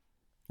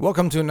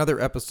Welcome to another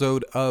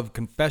episode of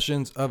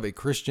Confessions of a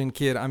Christian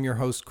Kid. I'm your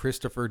host,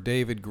 Christopher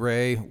David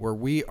Gray, where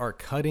we are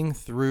cutting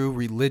through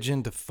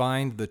religion to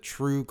find the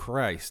true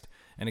Christ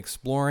and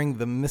exploring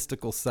the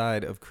mystical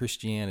side of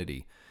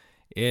Christianity.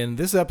 In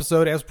this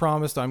episode, as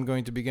promised, I'm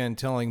going to begin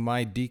telling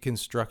my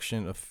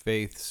deconstruction of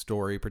faith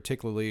story,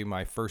 particularly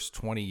my first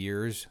 20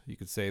 years. You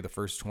could say the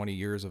first 20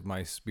 years of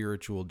my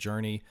spiritual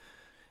journey.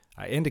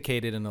 I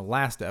indicated in the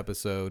last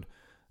episode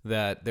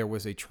that there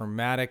was a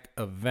traumatic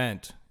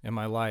event in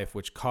my life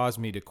which caused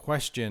me to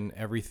question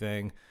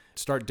everything,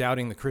 start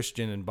doubting the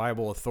Christian and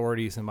Bible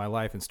authorities in my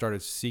life, and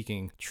started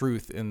seeking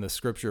truth in the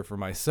scripture for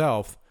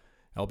myself.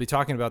 I'll be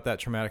talking about that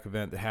traumatic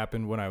event that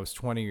happened when I was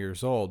 20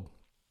 years old.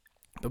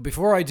 But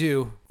before I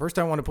do, first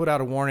I want to put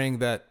out a warning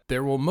that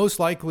there will most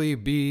likely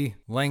be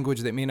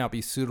language that may not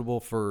be suitable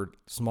for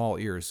small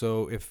ears.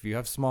 So if you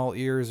have small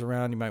ears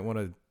around, you might want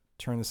to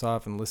turn this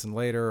off and listen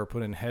later or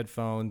put in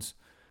headphones.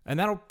 And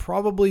that'll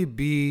probably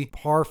be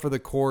par for the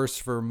course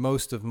for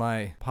most of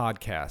my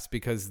podcasts,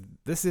 because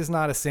this is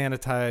not a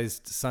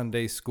sanitized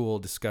Sunday school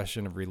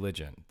discussion of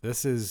religion.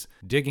 This is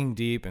digging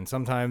deep, and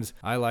sometimes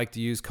I like to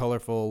use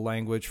colorful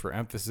language for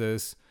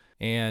emphasis.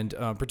 And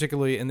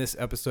particularly in this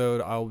episode,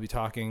 I'll be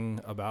talking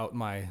about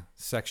my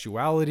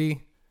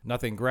sexuality.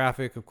 Nothing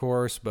graphic, of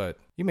course, but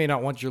you may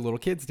not want your little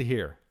kids to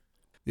hear.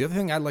 The other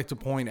thing I'd like to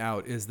point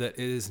out is that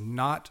it is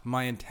not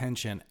my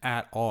intention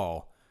at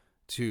all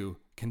to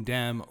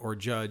condemn or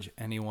judge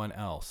anyone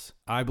else.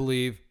 I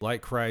believe,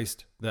 like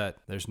Christ, that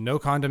there's no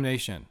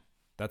condemnation.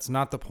 That's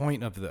not the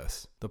point of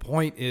this. The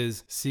point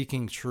is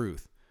seeking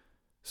truth.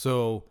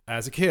 So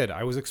as a kid,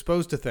 I was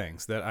exposed to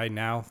things that I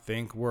now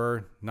think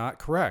were not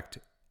correct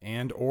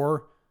and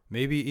or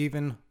maybe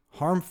even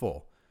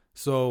harmful.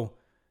 So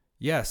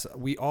yes,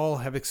 we all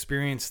have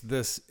experienced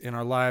this in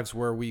our lives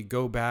where we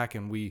go back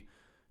and we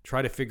try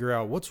to figure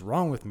out what's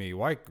wrong with me.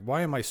 Why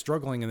am I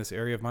struggling in this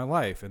area of my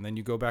life? And then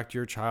you go back to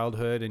your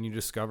childhood and you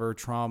discover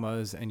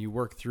traumas and you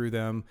work through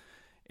them,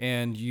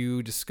 and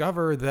you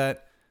discover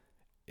that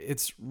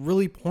it's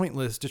really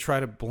pointless to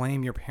try to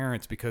blame your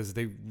parents because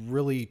they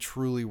really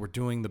truly were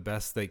doing the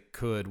best they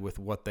could with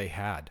what they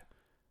had.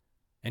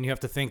 And you have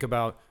to think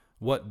about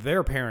what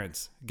their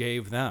parents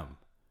gave them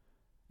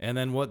and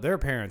then what their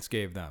parents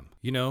gave them.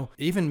 You know,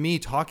 even me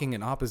talking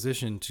in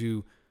opposition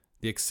to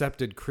the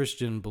accepted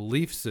Christian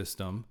belief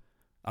system,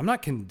 I'm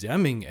not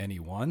condemning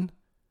anyone.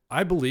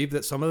 I believe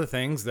that some of the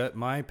things that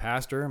my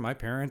pastor and my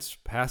parents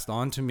passed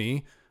on to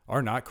me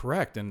are not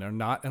correct and are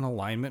not in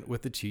alignment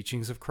with the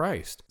teachings of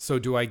Christ. So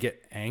do I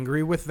get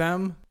angry with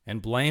them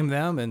and blame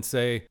them and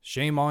say,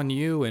 shame on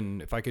you,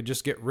 and if I could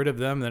just get rid of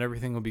them, then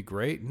everything will be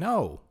great?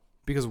 No,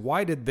 because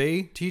why did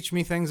they teach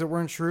me things that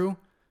weren't true?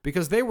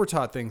 Because they were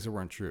taught things that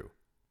weren't true.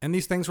 And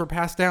these things were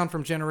passed down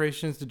from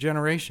generations to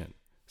generation.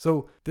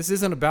 So this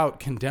isn't about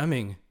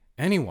condemning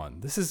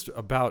anyone. This is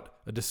about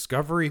a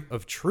discovery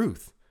of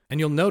truth. And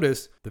you'll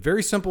notice the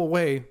very simple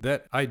way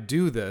that I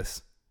do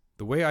this,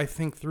 the way I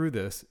think through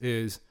this,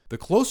 is the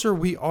closer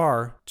we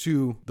are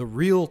to the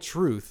real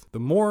truth, the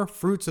more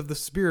fruits of the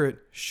Spirit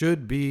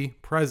should be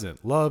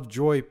present. Love,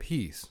 joy,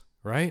 peace,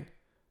 right?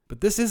 But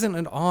this isn't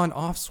an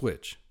on-off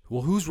switch.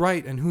 Well, who's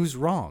right and who's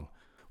wrong?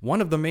 One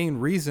of the main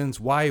reasons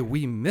why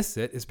we miss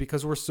it is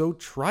because we're so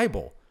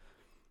tribal.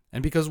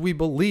 And because we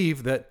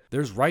believe that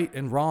there's right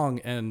and wrong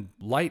and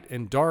light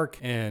and dark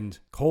and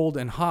cold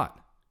and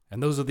hot.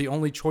 And those are the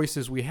only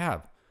choices we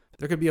have.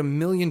 There could be a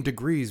million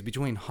degrees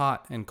between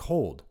hot and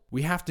cold.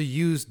 We have to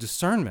use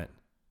discernment.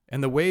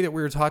 And the way that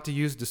we were taught to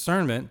use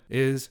discernment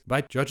is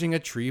by judging a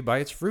tree by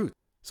its fruit.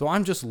 So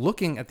I'm just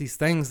looking at these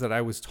things that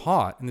I was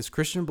taught in this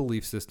Christian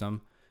belief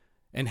system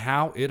and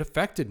how it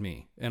affected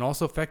me and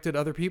also affected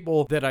other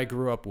people that I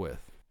grew up with.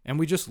 And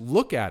we just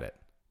look at it.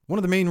 One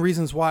of the main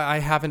reasons why I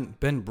haven't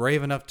been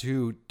brave enough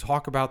to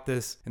talk about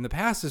this in the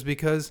past is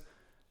because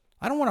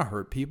I don't want to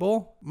hurt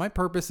people. My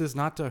purpose is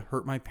not to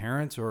hurt my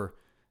parents or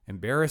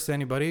embarrass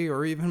anybody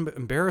or even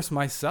embarrass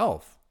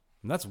myself.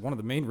 And that's one of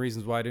the main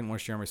reasons why I didn't want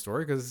to share my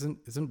story, because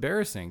it's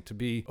embarrassing to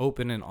be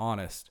open and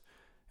honest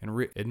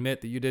and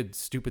admit that you did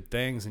stupid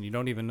things and you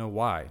don't even know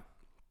why.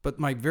 But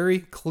my very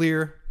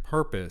clear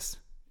purpose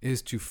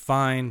is to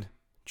find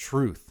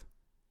truth.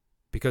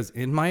 Because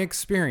in my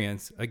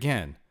experience,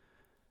 again,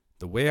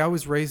 the way I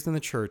was raised in the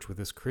church with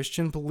this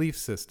Christian belief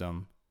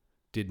system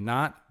did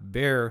not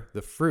bear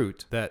the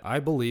fruit that I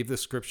believe the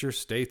scripture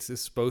states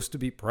is supposed to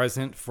be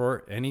present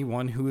for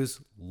anyone who is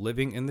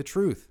living in the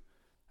truth.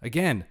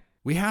 Again,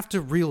 we have to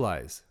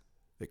realize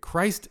that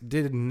Christ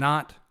did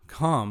not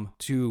come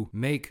to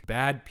make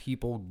bad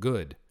people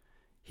good.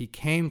 He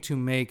came to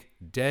make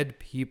dead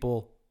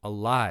people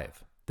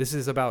alive. This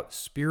is about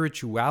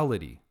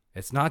spirituality.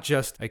 It's not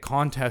just a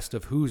contest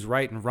of who's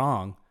right and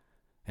wrong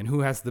and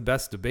who has the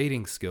best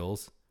debating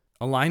skills.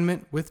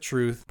 Alignment with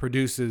truth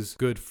produces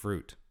good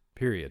fruit,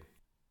 period.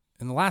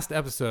 In the last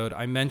episode,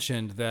 I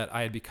mentioned that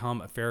I had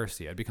become a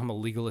Pharisee. I'd become a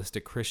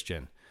legalistic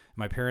Christian.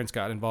 My parents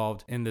got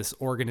involved in this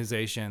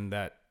organization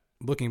that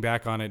looking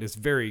back on it, is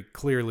very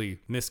clearly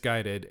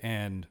misguided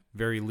and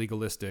very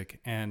legalistic.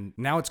 And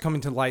now it's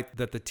coming to light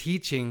that the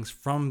teachings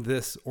from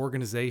this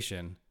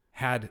organization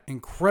had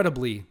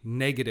incredibly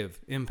negative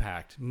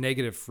impact,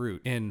 negative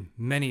fruit in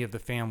many of the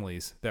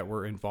families that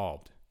were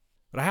involved.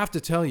 But I have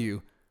to tell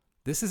you,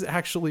 this is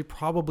actually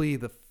probably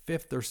the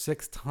fifth or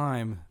sixth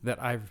time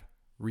that I've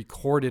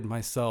recorded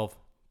myself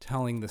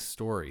telling this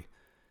story.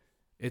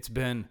 It's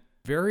been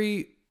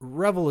very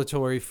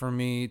revelatory for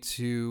me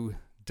to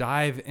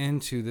dive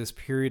into this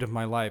period of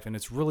my life. And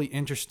it's really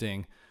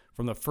interesting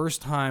from the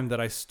first time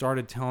that I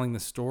started telling the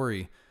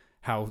story,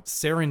 how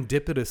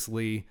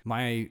serendipitously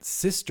my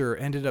sister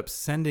ended up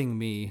sending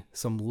me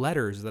some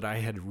letters that I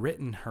had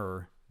written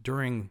her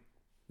during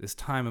this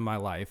time in my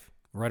life,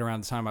 right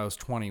around the time I was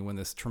 20 when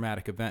this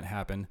traumatic event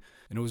happened.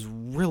 And it was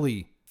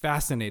really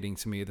fascinating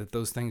to me that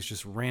those things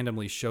just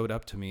randomly showed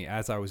up to me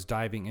as I was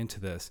diving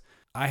into this.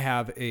 I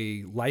have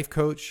a life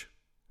coach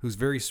who's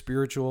very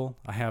spiritual.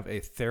 I have a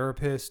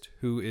therapist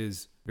who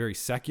is very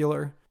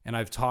secular, and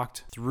I've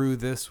talked through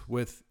this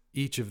with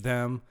each of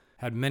them,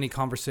 had many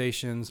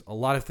conversations. A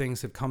lot of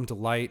things have come to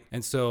light.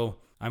 And so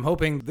I'm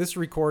hoping this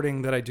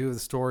recording that I do of the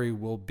story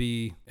will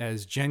be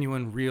as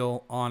genuine,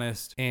 real,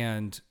 honest,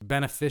 and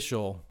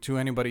beneficial to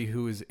anybody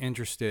who is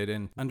interested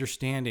in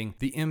understanding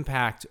the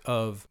impact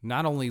of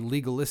not only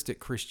legalistic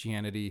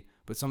Christianity,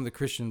 but some of the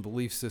Christian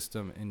belief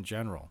system in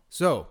general.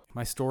 So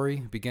my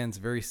story begins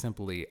very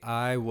simply.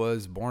 I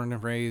was born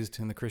and raised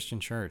in the Christian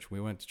church.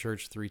 We went to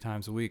church 3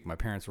 times a week. My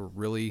parents were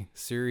really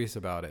serious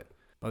about it.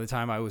 By the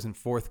time I was in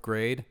 4th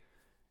grade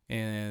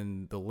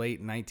in the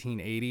late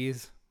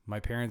 1980s, my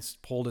parents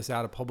pulled us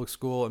out of public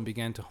school and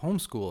began to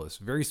homeschool us,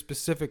 very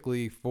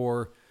specifically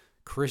for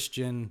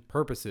Christian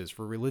purposes,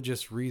 for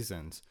religious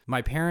reasons.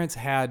 My parents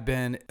had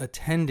been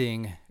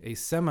attending a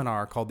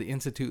seminar called the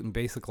Institute in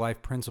Basic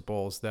Life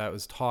Principles that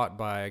was taught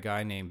by a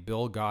guy named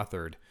Bill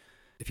Gothard.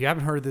 If you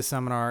haven't heard of this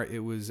seminar, it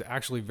was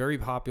actually very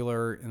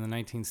popular in the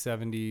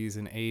 1970s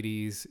and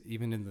 80s,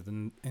 even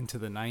into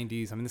the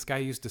 90s. I mean, this guy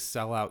used to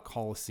sell out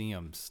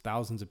coliseums.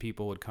 Thousands of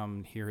people would come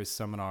and hear his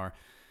seminar.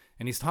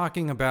 And he's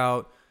talking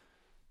about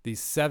these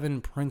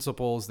 7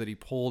 principles that he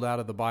pulled out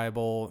of the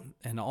Bible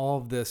and all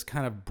of this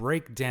kind of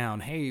breakdown.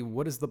 Hey,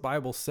 what does the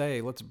Bible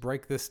say? Let's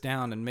break this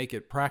down and make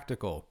it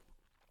practical.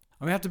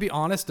 I have to be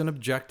honest and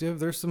objective.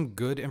 There's some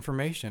good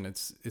information.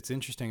 It's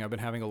interesting. I've been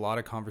having a lot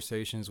of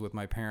conversations with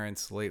my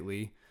parents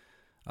lately.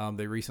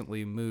 They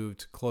recently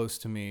moved close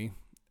to me.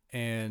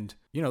 And,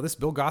 this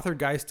Bill Gothard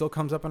guy still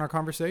comes up in our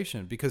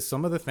conversation because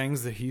some of the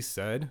things that he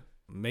said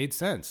made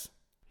sense.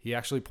 He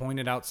actually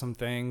pointed out some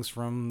things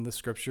from the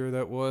scripture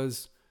that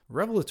was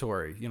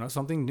revelatory,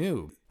 something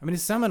new. I mean,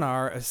 his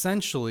seminar,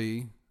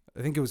 essentially,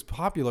 I think it was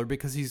popular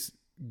because he's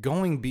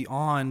going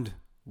beyond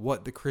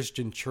what the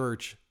Christian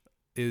church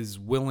is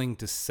willing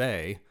to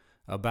say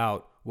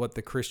about what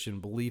the Christian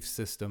belief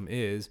system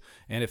is.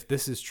 And if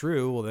this is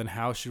true, well, then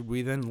how should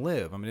we then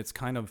live? I mean, that's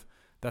kind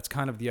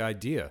of the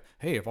idea.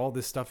 Hey, if all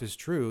this stuff is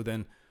true,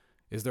 then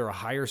is there a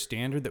higher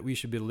standard that we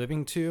should be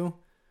living to?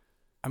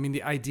 I mean,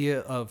 the idea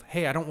of,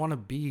 hey, I don't want to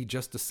be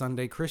just a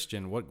Sunday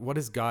Christian. What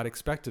does God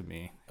expect of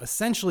me?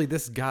 Essentially,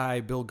 this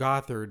guy, Bill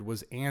Gothard,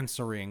 was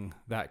answering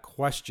that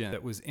question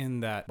that was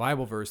in that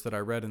Bible verse that I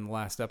read in the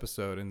last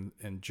episode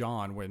in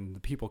John, when the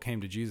people came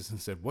to Jesus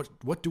and said,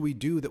 what do we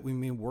do that we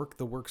may work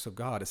the works of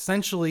God?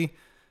 Essentially,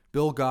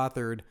 Bill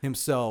Gothard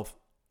himself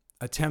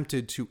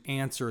attempted to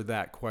answer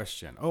that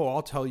question. Oh,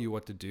 I'll tell you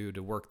what to do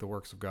to work the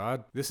works of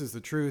God. This is the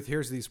truth.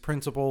 Here's these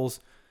principles.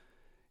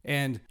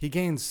 And he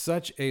gained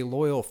such a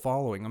loyal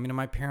following. I mean,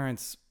 my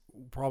parents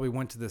probably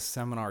went to this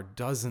seminar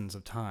dozens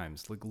of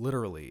times, like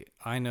literally.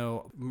 I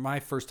know my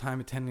first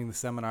time attending the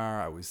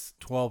seminar, I was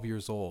 12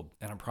 years old,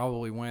 and I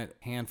probably went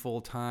a handful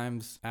of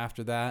times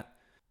after that.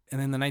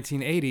 And in the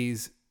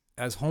 1980s,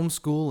 as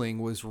homeschooling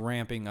was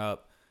ramping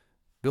up,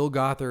 Bill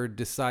Gothard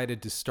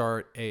decided to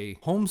start a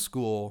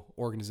homeschool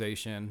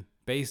organization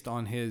based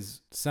on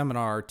his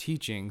seminar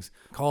teachings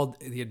called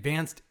the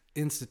Advanced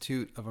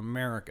Institute of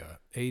America,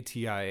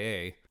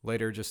 ATIA,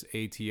 later just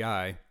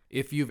ATI.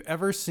 If you've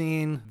ever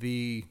seen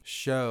the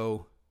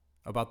show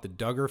about the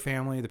Duggar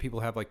family, the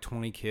people have like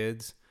 20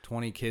 kids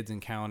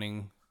and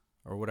counting,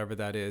 or whatever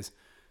that is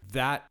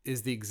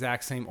the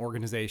exact same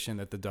organization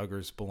that the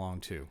Duggars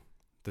belong to.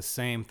 The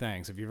same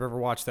things. If you've ever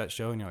watched that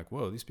show and you're like,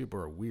 whoa, these people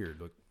are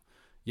weird. Like,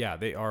 yeah,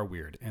 they are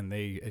weird, and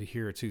they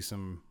adhere to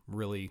some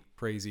really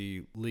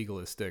crazy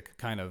legalistic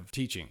kind of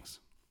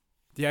teachings.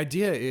 The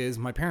idea is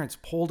my parents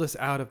pulled us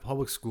out of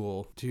public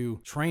school to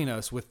train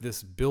us with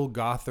this Bill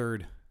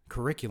Gothard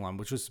curriculum,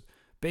 which was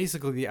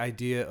basically the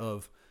idea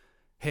of,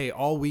 hey,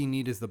 all we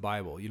need is the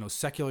Bible.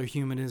 Secular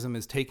humanism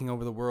is taking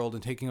over the world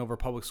and taking over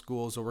public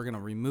schools, so we're going to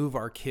remove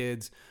our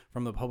kids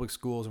from the public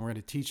schools and we're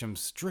going to teach them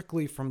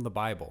strictly from the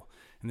Bible.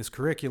 And this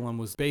curriculum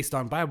was based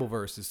on Bible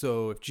verses.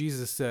 So if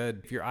Jesus said,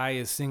 if your eye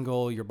is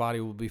single, your body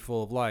will be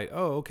full of light.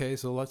 Oh, okay,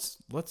 so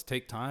let's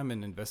take time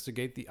and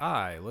investigate the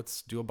eye.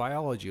 Let's do a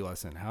biology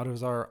lesson. How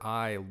does our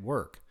eye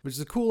work? Which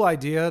is a cool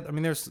idea. I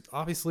mean, there's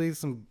obviously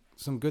some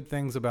good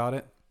things about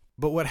it.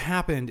 But what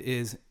happened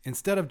is,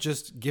 instead of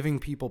just giving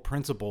people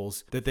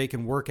principles that they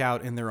can work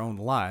out in their own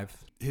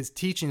life, his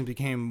teaching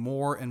became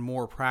more and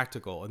more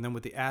practical. And then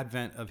with the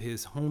advent of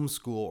his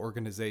homeschool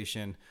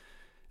organization,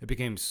 it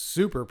became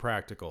super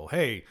practical.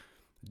 Hey,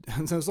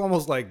 so it's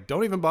almost like,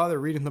 don't even bother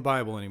reading the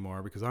Bible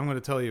anymore, because I'm going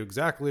to tell you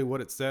exactly what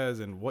it says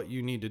and what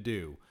you need to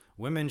do.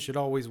 Women should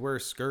always wear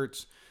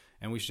skirts,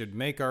 and we should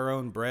make our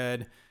own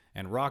bread,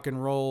 and rock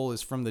and roll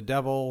is from the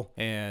devil.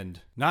 And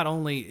not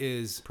only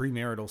is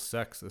premarital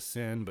sex a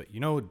sin, but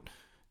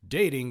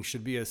dating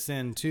should be a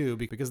sin too,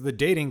 because the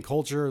dating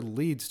culture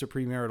leads to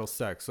premarital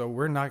sex. So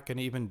we're not going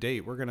to even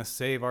date. We're going to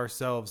save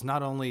ourselves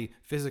not only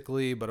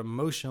physically, but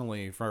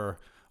emotionally for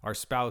our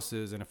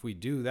spouses. And if we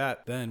do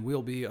that, then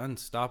we'll be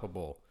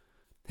unstoppable.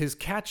 His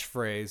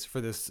catchphrase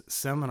for this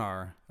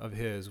seminar of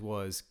his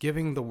was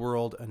giving the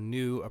world a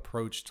new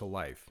approach to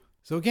life.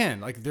 So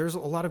again, there's a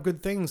lot of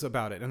good things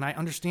about it. And I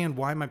understand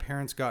why my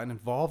parents got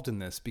involved in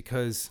this,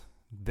 because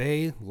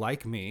they,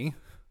 like me,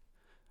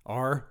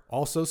 are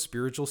also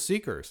spiritual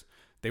seekers.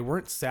 They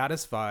weren't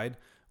satisfied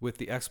with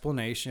the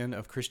explanation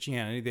of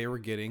Christianity they were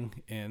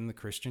getting in the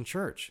Christian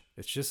church.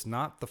 It's just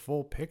not the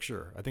full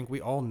picture. I think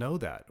we all know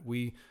that.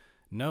 We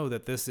know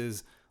that this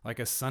is like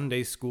a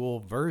Sunday school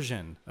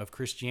version of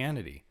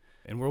Christianity.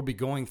 And we'll be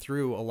going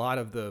through a lot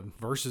of the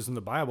verses in the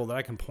Bible that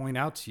I can point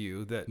out to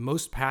you that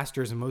most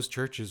pastors and most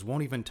churches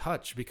won't even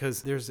touch,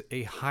 because there's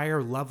a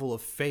higher level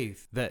of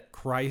faith that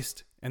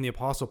Christ and the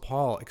Apostle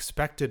Paul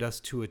expected us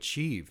to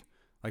achieve.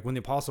 Like when the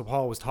Apostle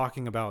Paul was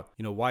talking about,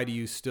 why do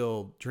you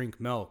still drink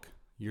milk?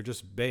 You're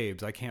just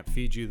babes. I can't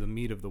feed you the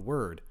meat of the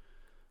word.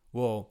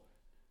 Well,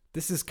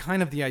 this is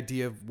kind of the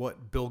idea of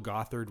what Bill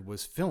Gothard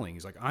was feeling.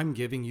 He's like, I'm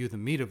giving you the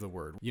meat of the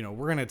word.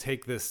 We're going to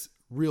take this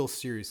real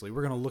seriously.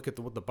 We're going to look at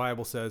what the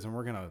Bible says, and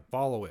we're going to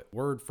follow it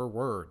word for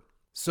word.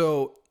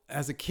 So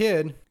as a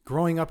kid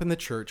growing up in the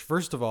church,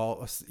 first of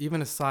all,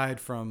 even aside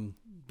from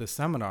the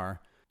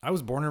seminar, I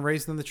was born and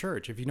raised in the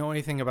church. If you know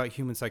anything about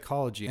human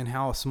psychology and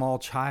how a small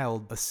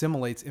child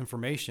assimilates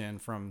information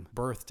from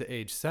birth to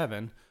age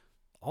 7,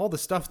 all the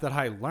stuff that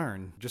I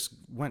learned just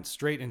went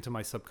straight into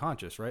my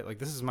subconscious, right?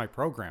 This is my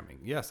programming.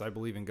 Yes, I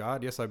believe in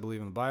God. Yes, I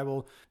believe in the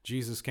Bible.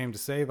 Jesus came to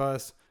save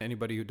us.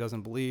 Anybody who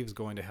doesn't believe is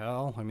going to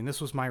hell.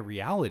 This was my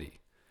reality.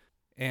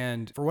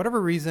 And for whatever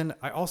reason,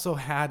 I also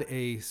had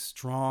a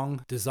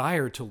strong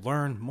desire to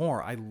learn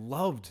more. I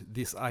loved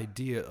this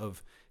idea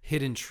of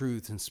hidden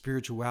truths and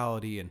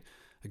spirituality and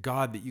a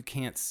God that you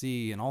can't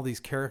see, and all these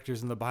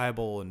characters in the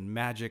Bible and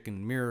magic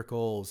and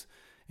miracles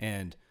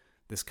and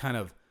this kind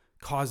of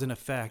cause and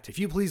effect. If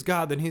you please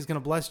God, then he's going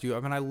to bless you.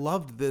 I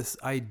loved this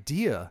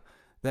idea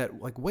that,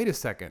 wait a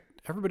second,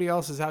 everybody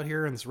else is out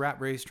here in this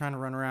rat race trying to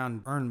run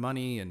around, earn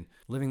money and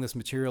living this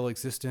material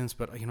existence.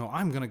 But,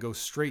 I'm going to go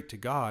straight to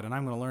God, and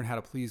I'm going to learn how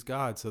to please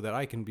God so that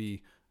I can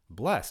be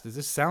blessed.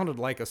 This sounded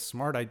like a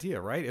smart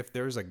idea, right? If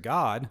there's a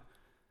God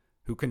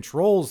who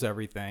controls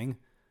everything,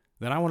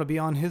 then I want to be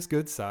on his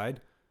good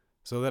side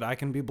so that I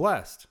can be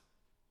blessed,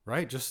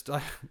 right? Just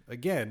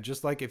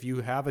like if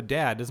you have a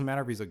dad, doesn't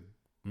matter if he's a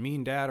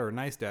mean dad or a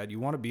nice dad, you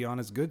want to be on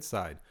his good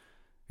side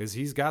because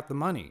he's got the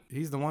money.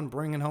 He's the one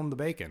bringing home the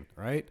bacon,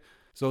 right?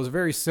 So it was a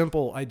very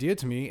simple idea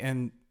to me.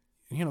 And,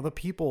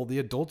 the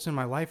adults in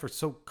my life are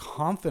so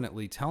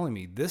confidently telling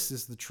me this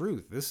is the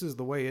truth. This is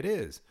the way it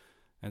is.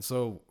 And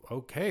so,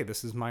 okay,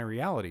 this is my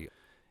reality.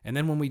 And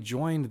then when we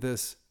joined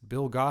this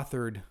Bill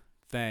Gothard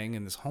thing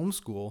and this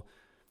homeschool,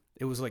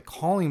 it was like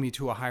calling me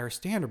to a higher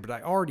standard, but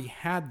I already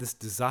had this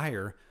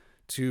desire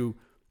to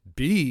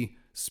be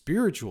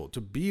spiritual, to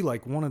be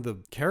like one of the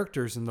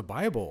characters in the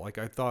Bible.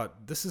 I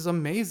thought, this is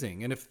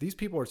amazing. And if these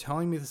people are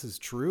telling me this is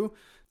true,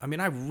 I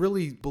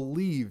really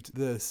believed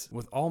this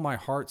with all my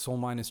heart, soul,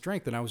 mind, and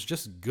strength. And I was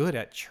just good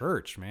at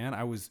church, man.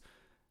 I was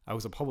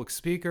a public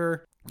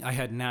speaker. I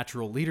had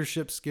natural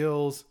leadership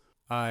skills.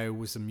 I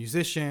was a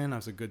musician. I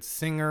was a good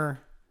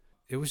singer.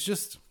 It's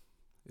just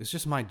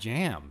my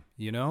jam,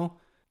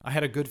 I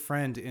had a good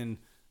friend in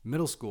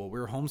middle school. We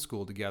were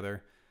homeschooled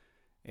together,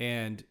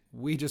 and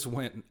we just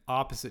went in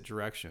opposite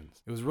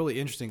directions. It was really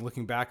interesting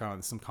looking back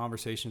on some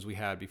conversations we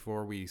had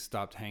before we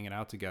stopped hanging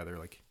out together.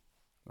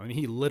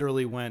 He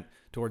literally went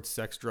towards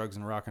sex, drugs,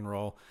 and rock and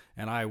roll,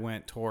 and I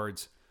went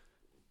towards,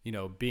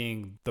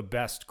 being the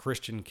best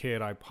Christian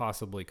kid I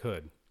possibly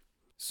could.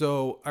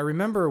 So I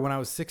remember when I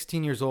was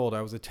 16 years old,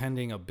 I was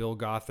attending a Bill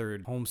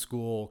Gothard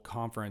homeschool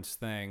conference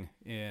thing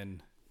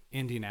in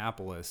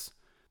Indianapolis.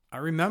 I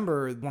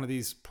remember one of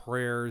these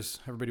prayers,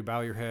 everybody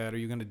bow your head. Are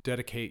you going to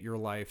dedicate your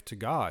life to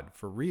God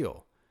for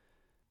real?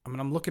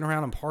 I'm looking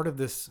around. I'm part of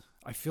this.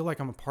 I feel like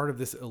I'm a part of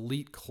this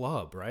elite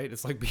club, right?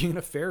 It's like being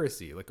a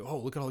Pharisee. Oh,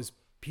 look at all these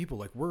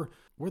people.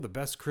 We're the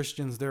best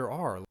Christians there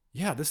are.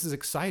 Yeah, this is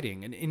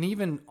exciting. And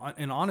even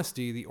in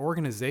honesty, the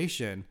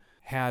organization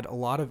had a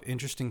lot of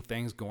interesting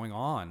things going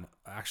on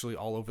actually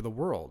all over the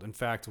world. In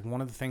fact, one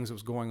of the things that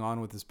was going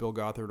on with this Bill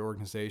Gothard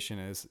organization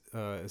is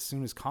as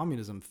soon as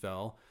communism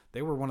fell,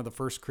 they were one of the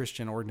first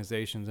Christian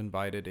organizations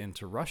invited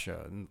into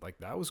Russia. And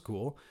that was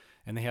cool.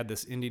 And they had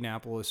this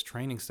Indianapolis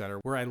training center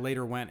where I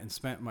later went and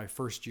spent my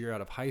first year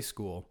out of high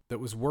school that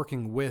was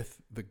working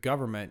with the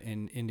government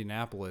in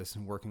Indianapolis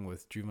and working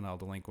with juvenile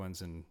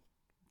delinquents and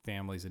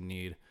families in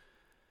need.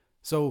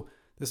 So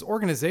this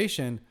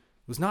organization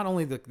was not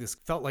only this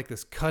felt like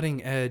this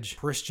cutting edge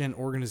Christian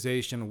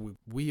organization.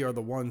 We are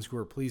the ones who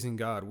are pleasing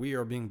God. We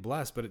are being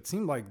blessed. But it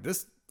seemed like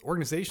this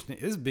organization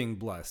is being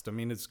blessed. I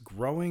mean, it's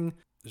growing.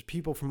 There's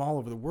people from all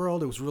over the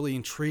world. It was really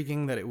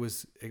intriguing that it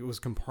was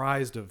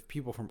comprised of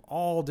people from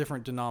all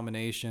different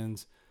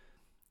denominations.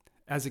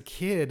 As a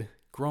kid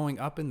growing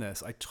up in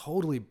this, I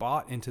totally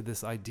bought into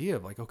this idea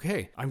of like,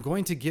 okay, I'm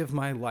going to give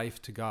my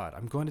life to God.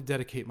 I'm going to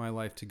dedicate my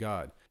life to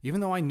God.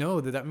 Even though I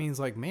know that means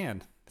like,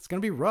 man, it's going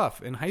to be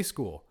rough in high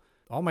school.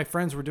 All my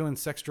friends were doing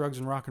sex, drugs,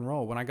 and rock and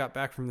roll. When I got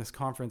back from this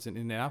conference in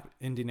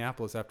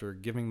Indianapolis after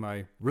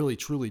really,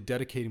 truly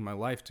dedicating my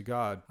life to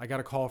God, I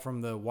got a call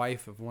from the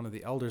wife of one of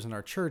the elders in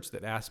our church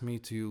that asked me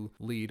to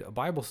lead a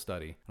Bible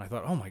study. And I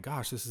thought, oh my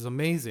gosh, this is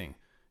amazing.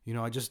 You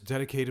know, I just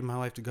dedicated my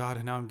life to God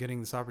and now I'm getting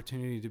this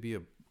opportunity to be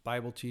a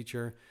Bible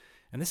teacher.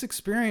 And this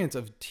experience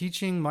of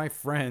teaching my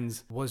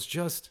friends was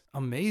just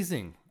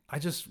amazing. I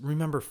just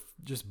remember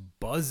just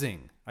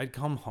buzzing. I'd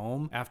come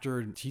home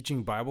after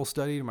teaching Bible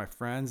study to my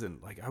friends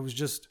and like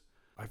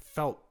I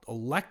felt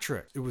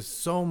electric. It was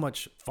so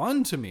much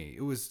fun to me.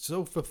 It was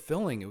so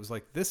fulfilling. It was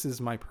like, this is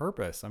my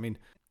purpose. I mean,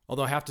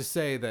 although I have to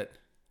say that,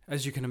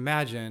 as you can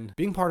imagine,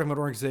 being part of an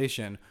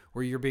organization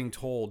where you're being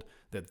told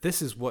that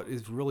this is what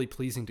is really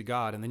pleasing to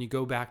God, and then you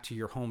go back to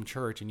your home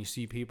church and you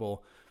see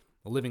people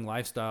living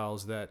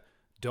lifestyles that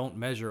don't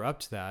measure up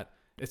to that,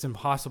 it's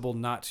impossible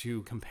not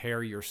to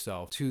compare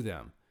yourself to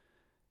them.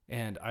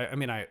 And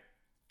I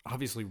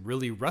obviously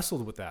really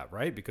wrestled with that,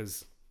 right?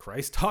 Because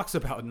Christ talks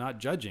about not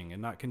judging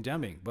and not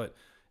condemning, but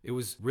it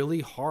was really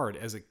hard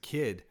as a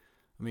kid.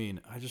 I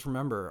mean, I just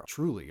remember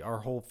truly our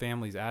whole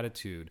family's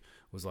attitude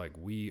was like,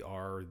 we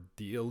are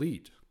the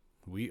elite.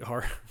 We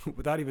are,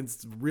 without even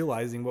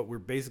realizing what we're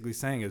basically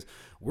saying is,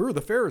 we're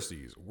the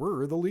Pharisees.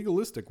 We're the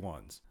legalistic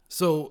ones.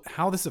 So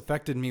how this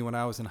affected me when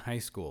I was in high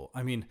school.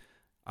 I mean,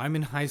 I'm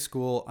in high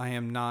school. I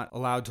am not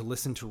allowed to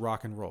listen to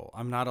rock and roll.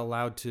 I'm not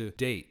allowed to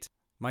date.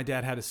 My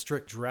dad had a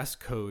strict dress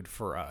code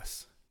for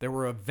us. There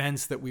were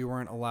events that we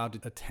weren't allowed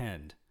to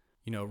attend,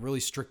 you know, really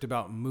strict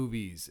about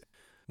movies.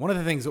 One of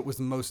the things that was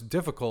the most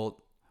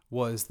difficult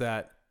was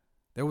that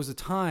there was a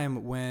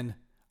time when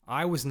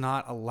I was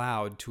not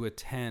allowed to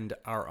attend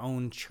our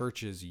own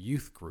church's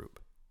youth group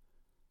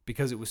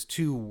because it was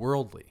too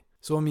worldly.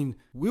 So, I mean,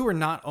 we were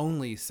not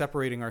only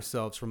separating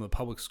ourselves from the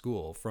public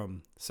school,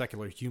 from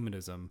secular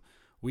humanism,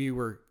 we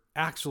were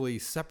actually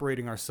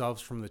separating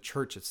ourselves from the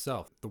church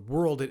itself. The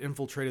world had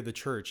infiltrated the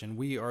church, and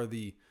we are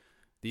the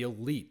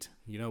elite.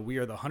 You know, we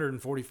are the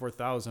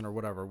 144,000 or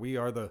whatever. We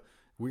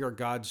are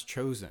God's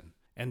chosen.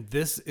 And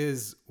this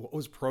is what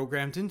was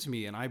programmed into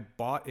me, and I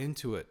bought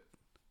into it.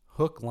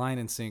 Hook, line,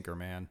 and sinker,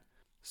 man.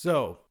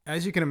 So,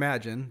 as you can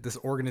imagine, this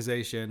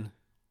organization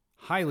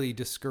highly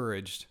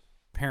discouraged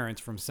parents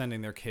from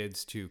sending their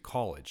kids to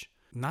college.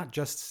 Not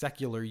just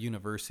secular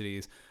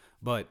universities,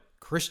 but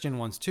Christian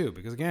ones too,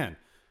 because again,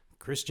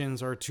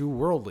 Christians are too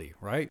worldly,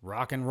 right?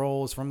 Rock and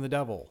roll is from the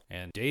devil,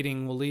 and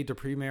dating will lead to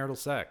premarital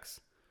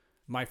sex.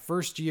 My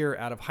first year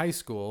out of high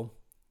school,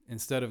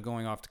 instead of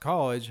going off to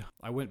college,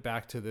 I went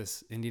back to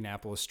this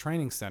Indianapolis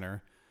training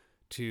center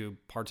to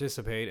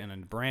participate in a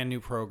brand new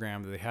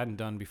program that they hadn't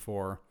done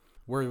before,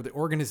 where the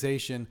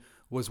organization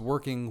was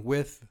working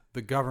with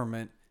the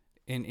government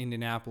in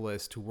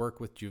Indianapolis to work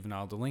with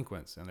juvenile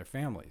delinquents and their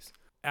families.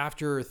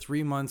 After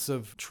 3 months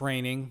of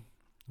training,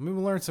 we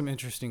learned some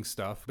interesting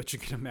stuff, but you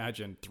can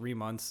imagine 3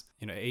 months,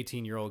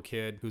 18-year-old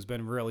kid who's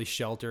been really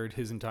sheltered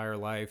his entire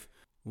life,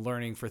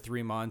 learning for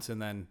 3 months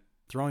and then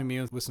throwing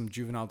me with some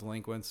juvenile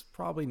delinquents,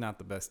 probably not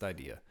the best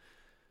idea.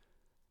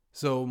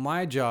 So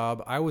my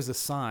job, I was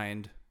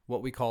assigned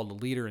what we called a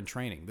leader in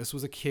training. This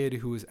was a kid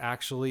who was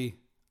actually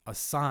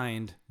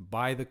assigned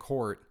by the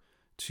court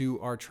to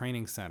our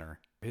training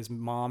center. His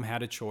mom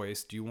had a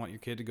choice. Do you want your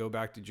kid to go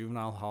back to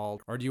juvenile hall,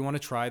 or do you want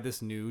to try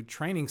this new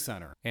training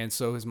center? And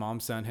so his mom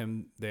sent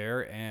him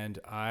there, and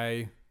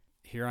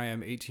here I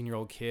am,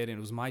 18-year-old kid, and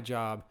it was my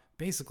job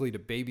basically to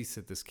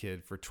babysit this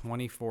kid for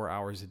 24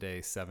 hours a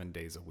day, 7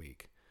 days a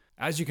week.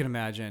 As you can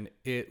imagine,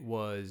 it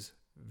was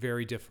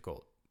very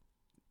difficult.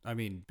 I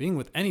mean, being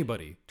with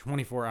anybody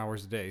 24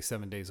 hours a day,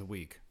 7 days a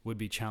week would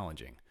be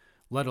challenging,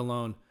 let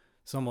alone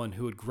someone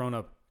who had grown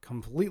up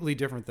completely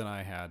different than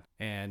I had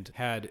and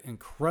had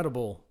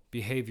incredible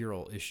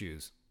behavioral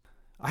issues.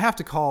 I have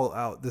to call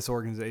out this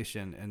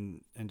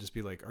organization and just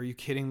be like, are you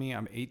kidding me?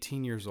 I'm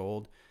 18 years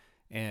old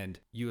and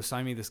you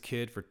assign me this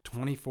kid for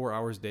 24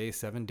 hours a day,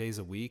 7 days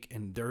a week,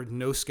 and there are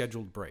no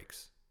scheduled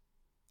breaks.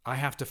 I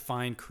have to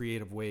find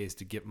creative ways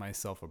to give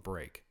myself a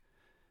break.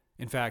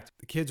 In fact,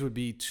 the kids would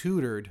be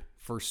tutored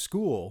for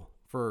school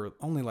for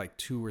only like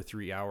 2 or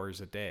 3 hours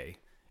a day.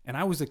 And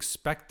I was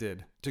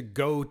expected to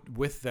go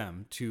with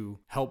them to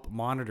help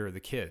monitor the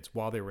kids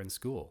while they were in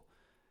school.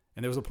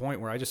 And there was a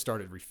point where I just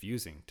started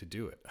refusing to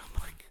do it.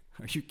 I'm like,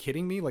 Are you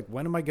kidding me? Like,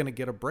 when am I going to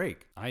get a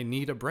break? I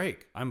need a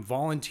break. I'm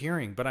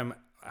volunteering, but I'm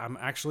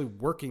actually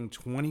working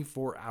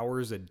 24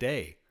 hours a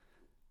day.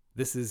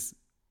 This is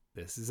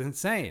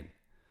insane.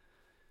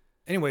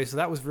 Anyway, so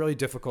that was really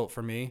difficult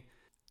for me.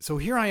 So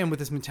here I am with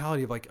this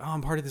mentality of like, oh,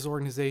 I'm part of this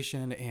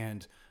organization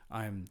and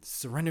I'm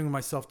surrendering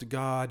myself to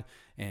God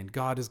and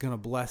God is going to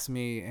bless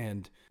me.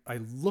 And I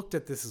looked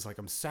at this as like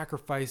I'm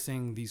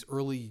sacrificing these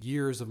early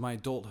years of my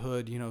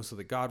adulthood, so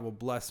that God will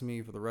bless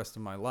me for the rest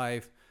of my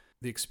life.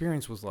 The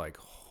experience was like,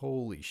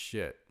 holy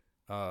shit.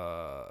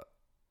 I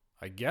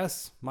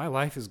guess my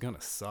life is going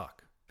to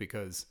suck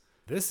because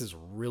this is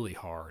really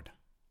hard.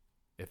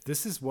 If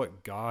this is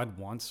what God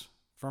wants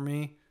for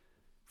me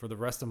for the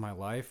rest of my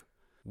life,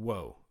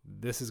 whoa,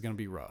 this is going to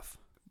be rough.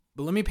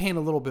 But let me paint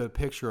a little bit of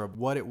picture of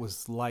what it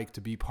was like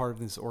to be part of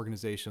this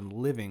organization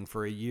living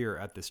for a year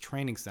at this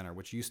training center,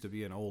 which used to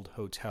be an old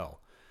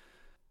hotel.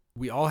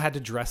 We all had to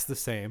dress the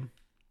same.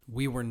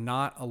 We were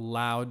not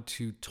allowed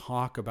to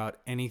talk about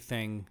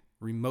anything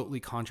remotely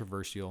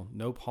controversial,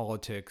 no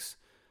politics,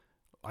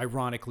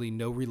 ironically,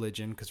 no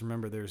religion, because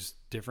remember, there's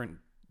different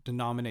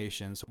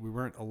denominations. We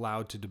weren't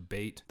allowed to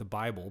debate the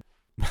Bible.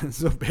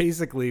 So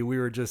basically, we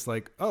were just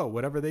like, oh,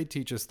 whatever they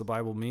teach us the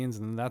Bible means,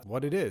 and that's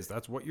what it is.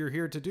 That's what you're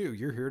here to do.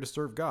 You're here to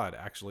serve God.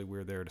 Actually,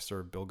 we're there to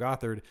serve Bill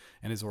Gothard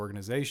and his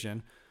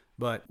organization.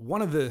 But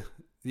one of the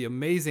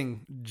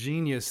amazing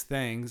genius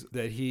things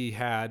that he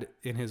had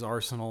in his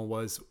arsenal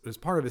was, as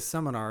part of his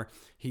seminar,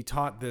 he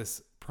taught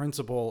this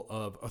principle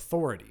of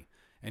authority.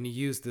 And he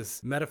used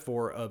this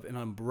metaphor of an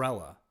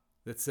umbrella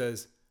that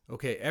says,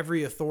 okay,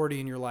 every authority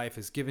in your life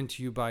is given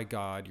to you by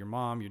God, your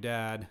mom, your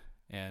dad,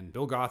 and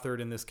Bill Gothard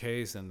in this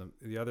case, and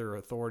the other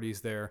authorities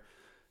there.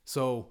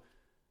 So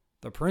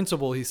the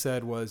principle, he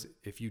said, was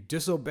if you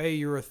disobey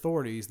your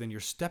authorities, then you're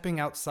stepping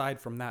outside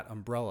from that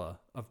umbrella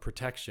of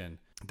protection.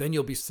 Then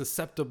you'll be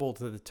susceptible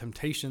to the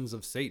temptations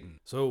of Satan.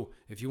 So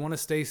if you want to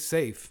stay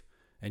safe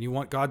and you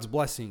want God's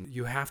blessing,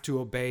 you have to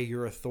obey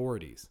your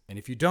authorities. And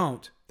if you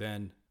don't,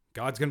 then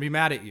God's going to be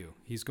mad at you.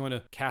 He's going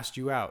to cast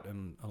you out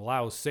and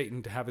allow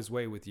Satan to have his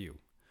way with you.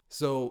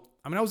 So,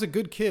 I was a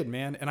good kid,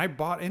 man, and I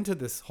bought into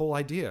this whole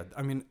idea.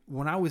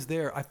 When I was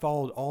there, I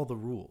followed all the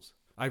rules.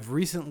 I've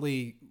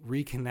recently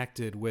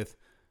reconnected with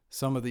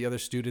some of the other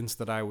students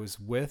that I was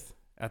with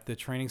at the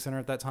training center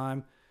at that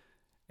time,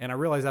 and I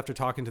realized after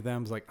talking to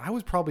them, I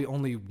was probably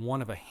only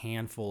one of a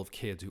handful of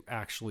kids who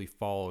actually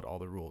followed all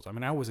the rules.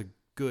 I was a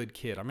good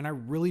kid. I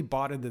really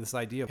bought into this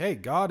idea of, hey,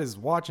 God is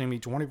watching me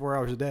 24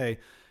 hours a day,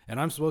 and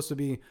I'm supposed to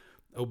be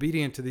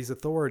obedient to these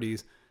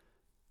authorities.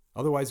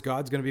 Otherwise,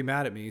 God's going to be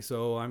mad at me,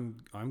 so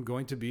I'm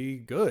going to be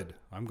good.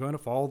 I'm going to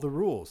follow the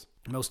rules.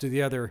 Most of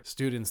the other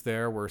students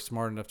there were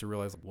smart enough to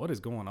realize, what is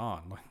going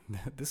on?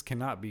 This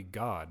cannot be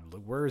God.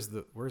 Where's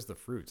the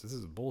fruits? This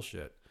is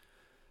bullshit.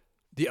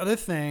 The other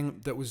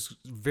thing that was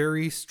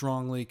very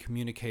strongly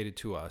communicated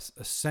to us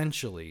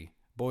essentially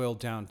boiled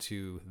down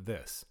to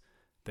this,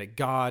 that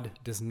God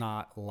does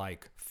not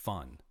like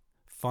fun.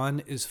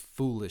 Fun is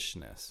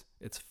foolishness.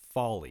 It's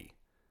folly.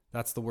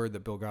 That's the word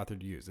that Bill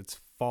Gothard used. It's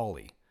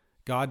folly.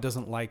 God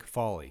doesn't like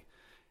folly.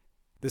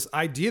 This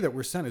idea that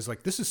we're sent is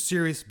this is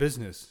serious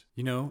business,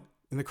 in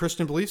the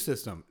Christian belief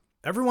system.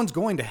 Everyone's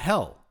going to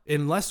hell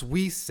unless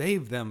we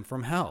save them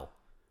from hell.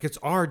 It's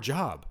our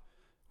job.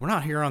 We're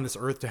not here on this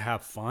earth to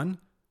have fun.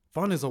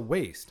 Fun is a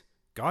waste.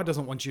 God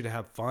doesn't want you to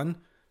have fun.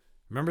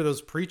 Remember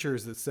those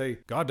preachers that say,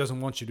 God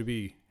doesn't want you to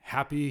be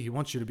happy. He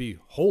wants you to be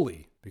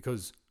holy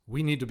because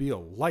we need to be a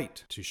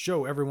light to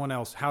show everyone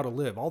else how to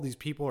live. All these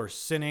people are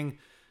sinning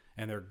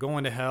and they're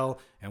going to hell,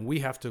 and we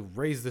have to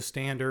raise the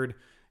standard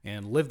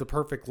and live the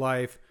perfect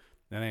life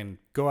and then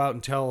go out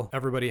and tell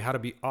everybody how to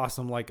be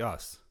awesome like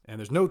us. And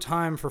there's no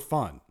time for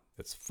fun.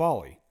 It's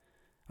folly.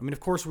 Of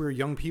course, we were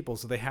young people,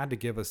 so they had to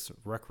give us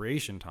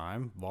recreation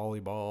time,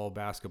 volleyball,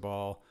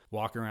 basketball,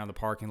 walking around the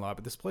parking lot.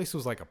 But this place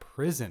was like a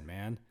prison,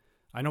 man.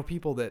 I know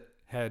people that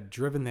had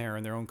driven there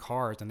in their own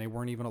cars, and they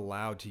weren't even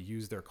allowed to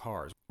use their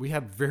cars. We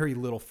had very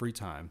little free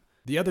time.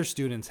 The other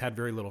students had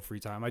very little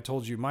free time. I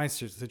told you my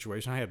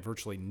situation, I had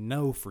virtually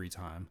no free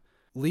time.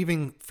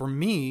 Leaving for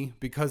me,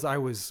 because I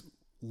was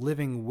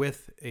living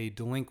with a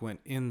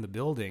delinquent in the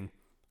building,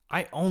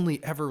 I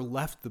only ever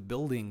left the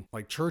building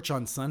like church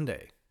on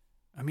Sunday.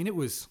 It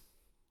was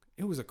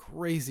a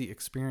crazy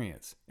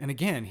experience. And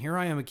again, here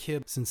I am, a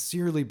kid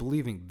sincerely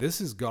believing this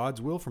is God's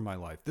will for my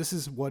life. This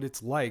is what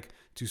it's like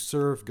to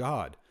serve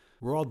God.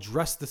 We're all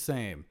dressed the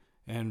same.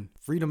 And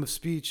freedom of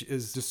speech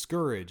is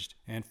discouraged,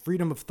 and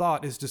freedom of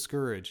thought is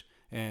discouraged,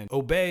 and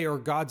obey or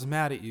God's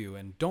mad at you,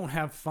 and don't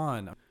have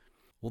fun.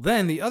 Well,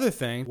 then the other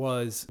thing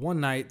was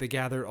one night they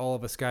gathered all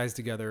of us guys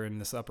together in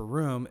this upper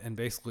room and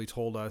basically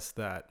told us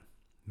that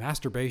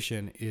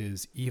masturbation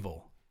is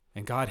evil,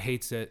 and God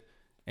hates it,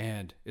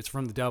 and it's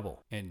from the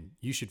devil, and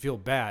you should feel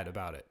bad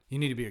about it. You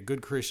need to be a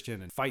good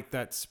Christian and fight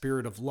that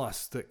spirit of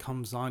lust that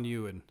comes on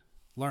you and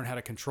learn how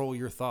to control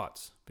your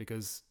thoughts,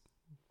 because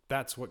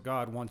that's what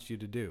God wants you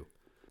to do.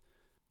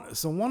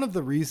 So one of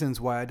the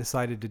reasons why I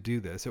decided to do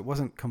this, it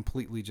wasn't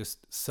completely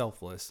just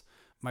selfless,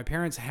 My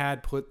parents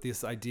had put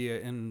this idea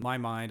in my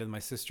mind and my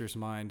sister's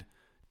mind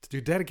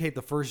to dedicate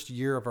the first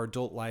year of our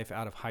adult life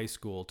out of high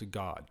school to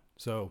God.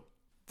 So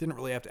didn't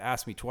really have to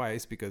ask me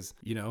twice because,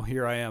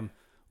 here I am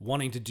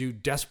wanting to do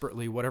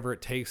desperately whatever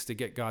it takes to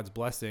get God's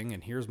blessing.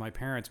 And here's my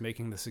parents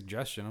making the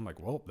suggestion. I'm like,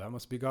 well, that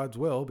must be God's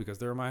will because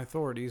they're my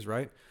authorities,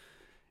 right?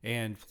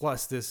 And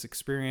plus this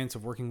experience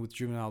of working with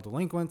juvenile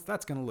delinquents,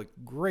 that's going to look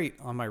great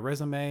on my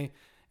resume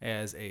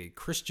as a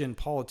Christian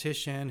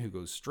politician who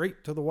goes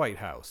straight to the White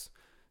House.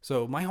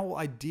 So my whole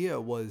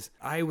idea was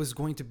I was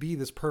going to be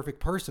this perfect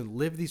person,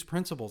 live these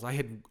principles. I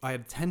had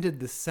attended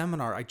this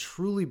seminar. I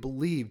truly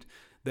believed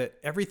that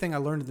everything I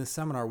learned in this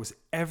seminar was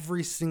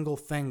every single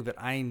thing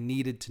that I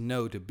needed to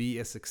know to be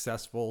a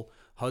successful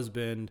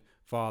husband,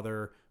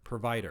 father,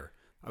 provider.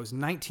 I was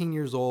 19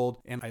 years old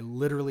and I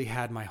literally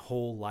had my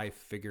whole life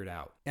figured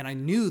out. And I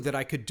knew that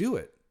I could do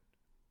it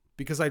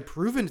because I'd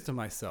proven it to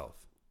myself.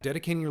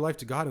 Dedicating your life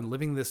to God and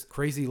living this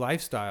crazy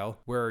lifestyle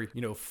where,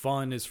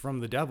 fun is from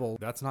the devil,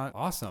 that's not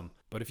awesome.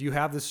 But if you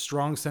have this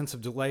strong sense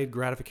of delayed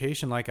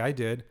gratification like I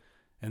did,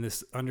 and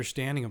this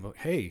understanding of,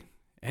 hey,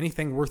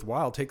 anything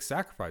worthwhile takes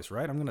sacrifice,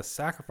 right? I'm going to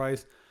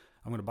sacrifice.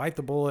 I'm going to bite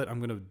the bullet. I'm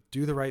going to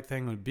do the right thing.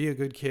 I'm going to be a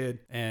good kid,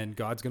 and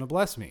God's going to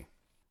bless me.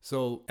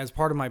 So as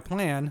part of my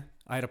plan,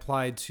 I had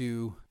applied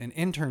to an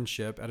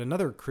internship at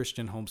another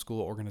Christian homeschool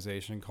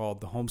organization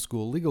called the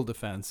Homeschool Legal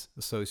Defense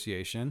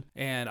Association.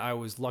 And I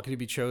was lucky to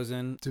be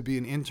chosen to be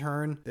an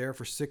intern there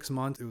for 6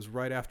 months. It was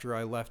right after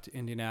I left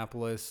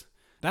Indianapolis.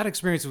 That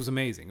experience was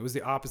amazing. It was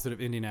the opposite of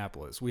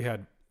Indianapolis. We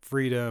had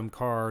freedom,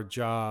 car,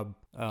 job.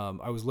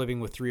 I was living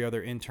with 3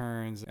 other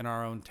interns in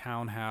our own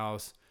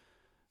townhouse.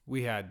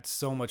 We had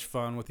so much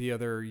fun with the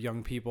other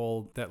young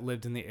people that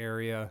lived in the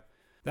area.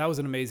 That was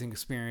an amazing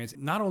experience.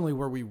 Not only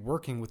were we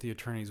working with the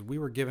attorneys, we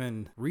were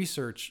given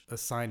research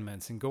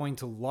assignments and going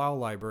to law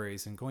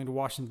libraries and going to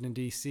Washington,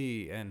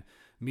 D.C. and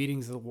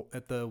meetings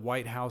at the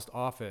White House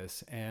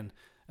office and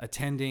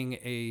attending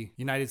a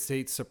United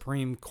States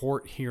Supreme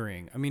Court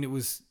hearing. I mean, it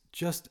was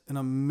just an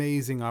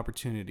amazing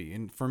opportunity.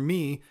 And for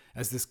me,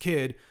 as this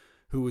kid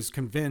who was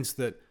convinced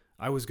that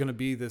I was going to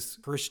be this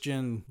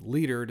Christian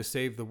leader to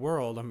save the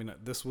world, I mean,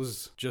 this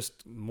was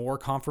just more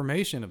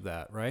confirmation of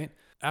that, right?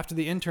 After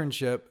the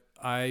internship,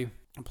 I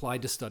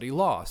applied to study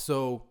law.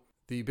 So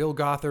the Bill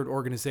Gothard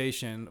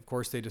organization, of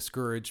course, they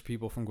discouraged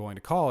people from going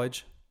to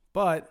college,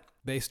 but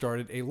they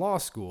started a law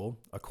school,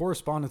 a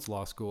correspondence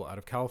law school out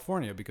of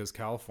California, because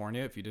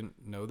California, if you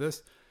didn't know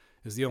this,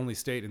 is the only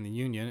state in the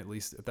union, at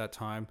least at that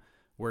time,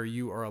 where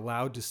you are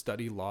allowed to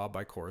study law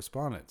by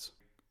correspondence.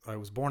 I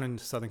was born in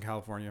Southern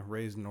California,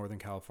 raised in Northern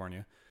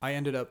California. I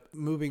ended up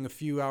moving a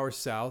few hours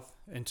south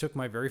and took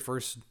my very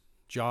first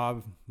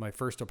job, my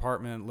first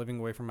apartment, living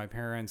away from my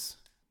parents,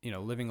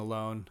 living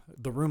alone.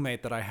 The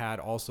roommate that I had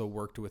also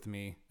worked with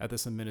me at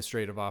this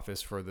administrative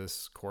office for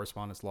this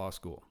correspondence law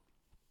school.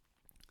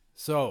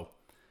 So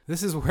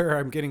this is where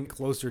I'm getting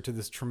closer to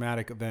this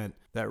traumatic event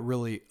that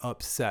really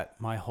upset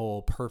my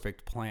whole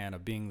perfect plan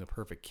of being the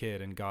perfect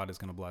kid and God is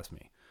going to bless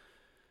me.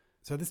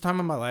 So at this time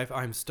in my life,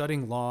 I'm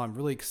studying law. I'm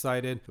really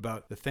excited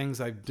about the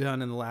things I've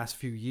done in the last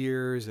few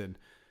years. And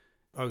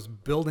I was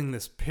building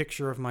this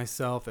picture of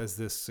myself as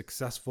this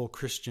successful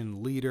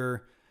Christian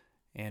leader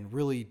and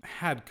really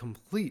had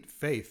complete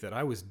faith that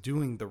I was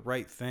doing the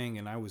right thing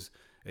and I was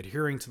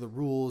adhering to the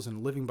rules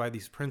and living by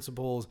these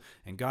principles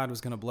and God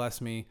was going to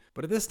bless me.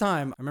 But at this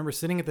time, I remember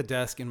sitting at the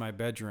desk in my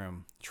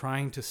bedroom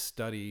trying to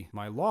study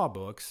my law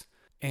books,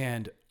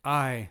 and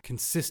I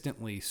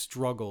consistently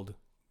struggled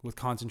with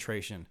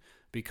concentration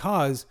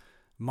because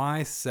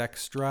my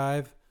sex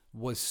drive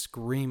was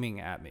screaming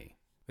at me.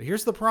 But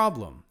here's the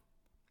problem.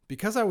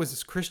 Because I was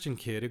this Christian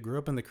kid who grew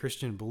up in the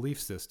Christian belief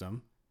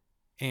system,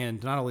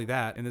 and not only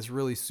that, in this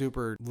really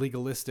super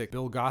legalistic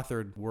Bill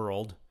Gothard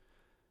world,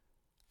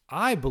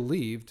 I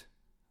believed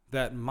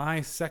that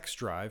my sex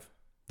drive,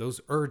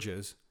 those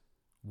urges,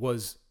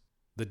 was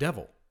the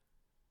devil.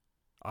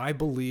 I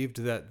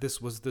believed that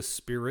this was the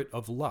spirit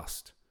of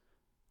lust,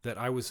 that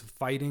I was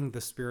fighting the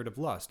spirit of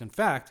lust. In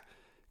fact,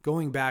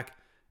 going back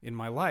in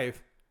my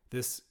life,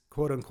 this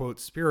quote-unquote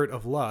spirit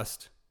of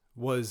lust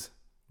was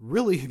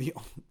really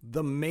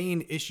the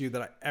main issue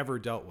that I ever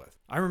dealt with.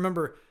 I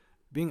remember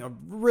being a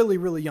really,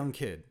 really young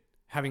kid,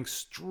 having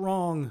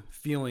strong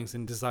feelings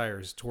and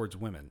desires towards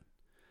women.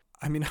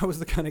 I mean, I was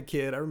the kind of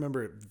kid, I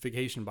remember at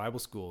vacation Bible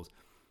schools,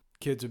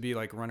 kids would be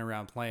like running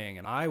around playing,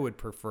 and I would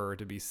prefer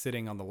to be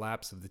sitting on the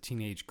laps of the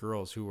teenage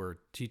girls who were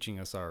teaching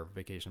us our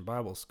vacation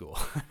Bible school.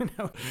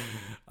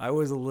 I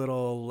was a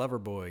little lover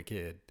boy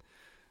kid.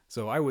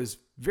 So I was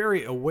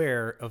very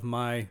aware of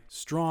my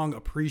strong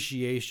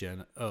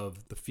appreciation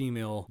of the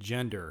female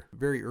gender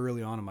very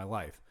early on in my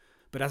life.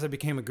 But as I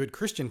became a good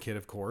Christian kid,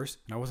 of course,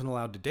 and I wasn't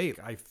allowed to date,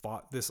 I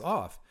fought this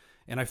off.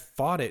 And I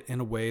fought it in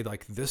a way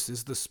like this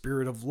is the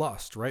spirit of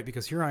lust, right?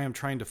 Because here I am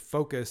trying to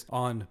focus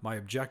on my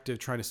objective,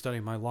 trying to study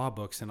my law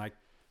books, and I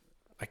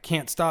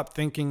can't stop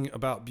thinking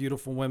about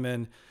beautiful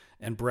women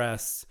and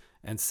breasts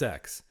and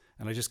sex.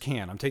 And I just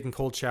can't. I'm taking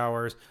cold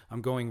showers.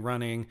 I'm going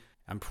running.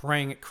 I'm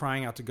praying,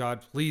 crying out to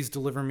God, please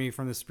deliver me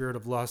from the spirit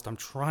of lust. I'm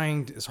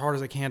trying as hard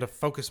as I can to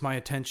focus my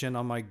attention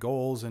on my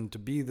goals and to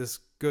be this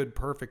good,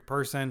 perfect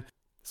person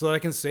so that I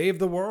can save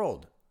the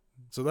world,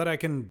 so that I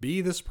can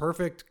be this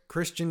perfect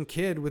Christian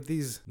kid with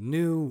these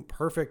new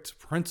perfect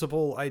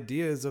principle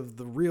ideas of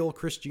the real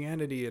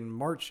Christianity and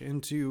march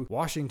into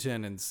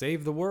Washington and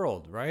save the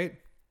world, right?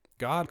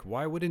 God,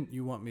 why wouldn't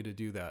you want me to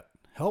do that?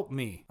 Help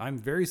me. I'm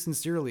very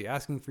sincerely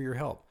asking for your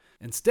help.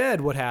 Instead,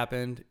 what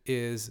happened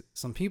is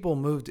some people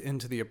moved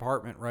into the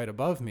apartment right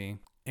above me,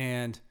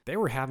 and they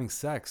were having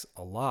sex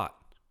a lot,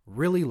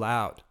 really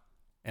loud.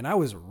 And I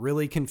was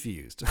really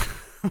confused.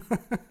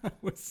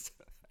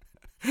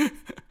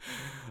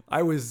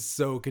 I was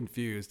so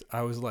confused.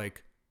 I was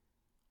like,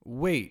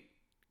 wait,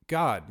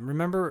 God,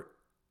 remember?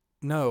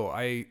 No,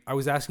 I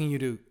was asking you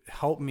to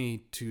help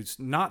me to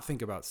not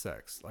think about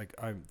sex. Like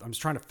I'm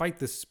just trying to fight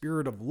this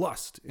spirit of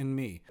lust in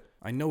me.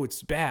 I know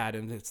it's bad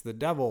and it's the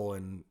devil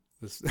and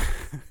this.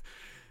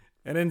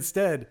 And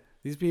instead,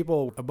 these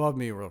people above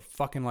me were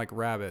fucking like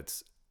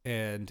rabbits,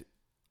 and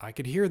I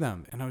could hear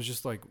them. And I was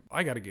just like,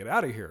 I got to get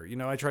out of here.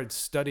 I tried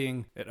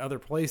studying at other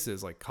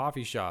places like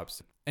coffee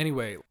shops.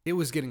 Anyway, it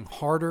was getting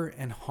harder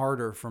and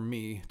harder for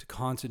me to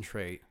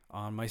concentrate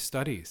on my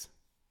studies.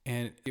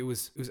 And it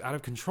was out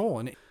of control.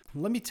 And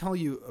let me tell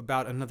you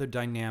about another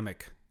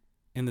dynamic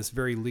in this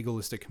very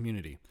legalistic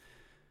community.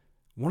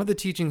 One of the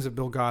teachings of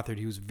Bill Gothard,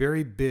 he was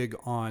very big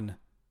on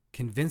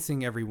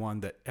convincing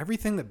everyone that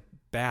everything that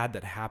bad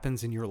that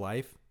happens in your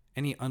life,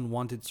 any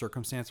unwanted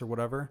circumstance or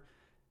whatever,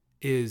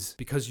 is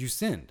because you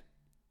sinned.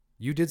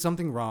 You did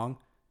something wrong,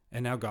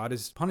 and now God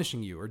is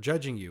punishing you or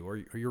judging you, or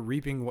you're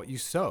reaping what you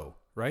sow,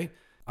 right?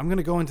 I'm going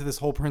to go into this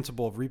whole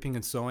principle of reaping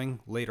and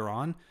sowing later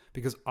on,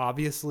 because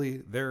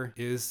obviously there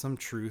is some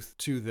truth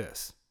to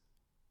this.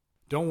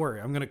 Don't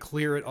worry, I'm going to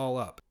clear it all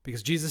up,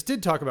 because Jesus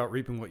did talk about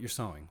reaping what you're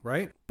sowing,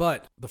 right?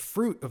 But the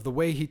fruit of the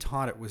way he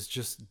taught it was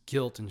just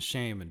guilt and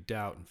shame and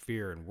doubt and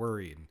fear and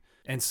worry.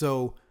 And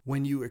so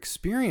when you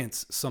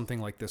experience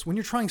something like this, when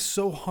you're trying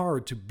so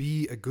hard to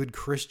be a good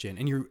Christian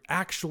and you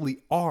actually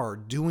are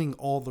doing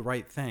all the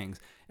right things,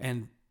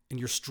 and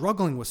you're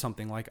struggling with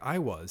something like I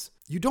was,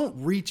 you don't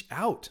reach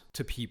out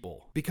to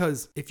people,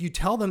 because if you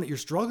tell them that you're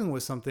struggling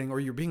with something, or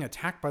you're being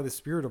attacked by the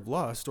spirit of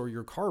lust, or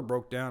your car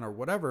broke down or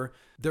whatever,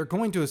 they're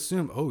going to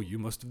assume, oh, you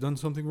must have done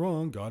something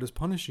wrong. God is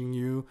punishing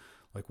you.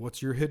 Like, what's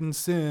your hidden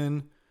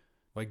sin?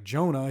 Like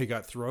Jonah, he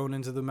got thrown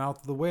into the mouth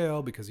of the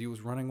whale because he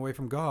was running away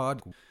from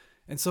God.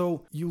 And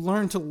so you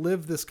learn to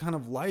live this kind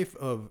of life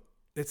of,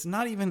 it's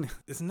not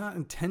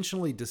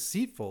intentionally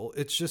deceitful.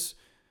 It's just,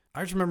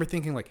 I just remember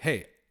thinking like,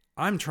 hey,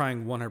 I'm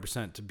trying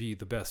 100% to be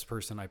the best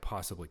person I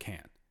possibly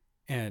can.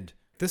 And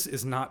this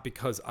is not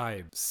because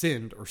I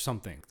sinned or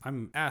something.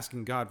 I'm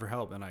asking God for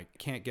help and I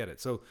can't get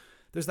it. So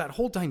there's that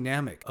whole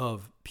dynamic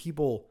of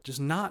people just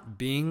not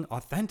being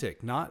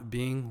authentic, not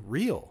being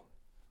real,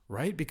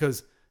 right?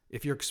 Because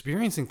if you're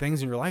experiencing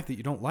things in your life that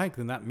you don't like,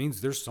 then that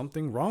means there's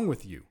something wrong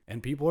with you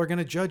and people are going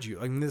to judge you.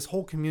 I mean, this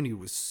whole community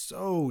was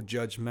so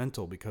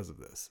judgmental because of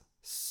this.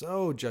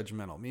 So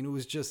judgmental. I mean, it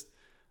was just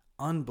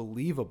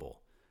unbelievable.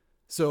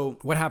 So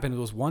what happened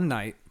was one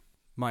night,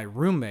 my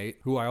roommate,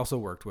 who I also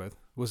worked with,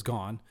 was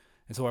gone.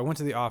 And so I went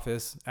to the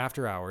office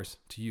after hours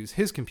to use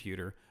his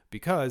computer,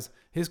 because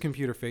his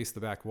computer faced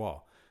the back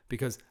wall,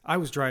 because I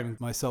was driving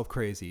myself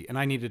crazy and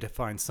I needed to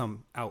find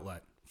some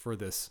outlet for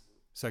this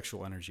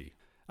sexual energy.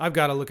 I've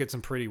got to look at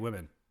some pretty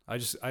women. I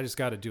just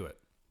got to do it.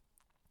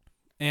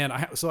 And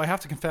so I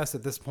have to confess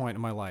at this point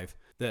in my life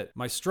that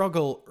my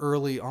struggle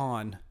early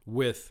on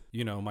with,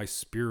 my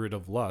spirit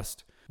of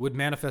lust would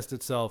manifest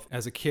itself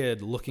as a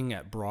kid looking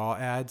at bra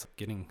ads,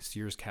 getting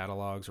Sears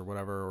catalogs or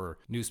whatever, or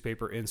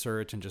newspaper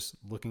inserts, and just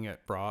looking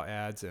at bra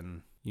ads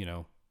and,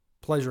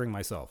 pleasuring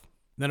myself.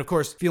 And then, of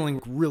course,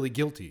 feeling really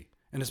guilty.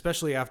 And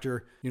especially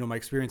after, my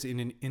experience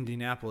in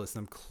Indianapolis,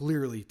 them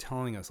clearly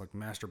telling us like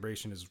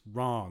masturbation is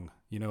wrong,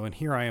 and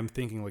here I am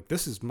thinking like,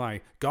 this is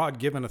my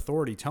God-given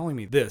authority telling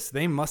me this.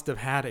 They must have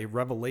had a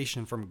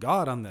revelation from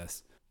God on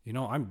this.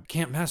 I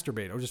can't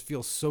masturbate. I just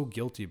feel so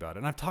guilty about it.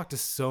 And I've talked to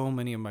so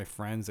many of my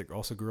friends that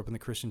also grew up in the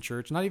Christian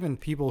church, not even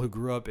people who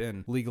grew up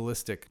in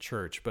legalistic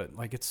church, but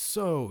like, it's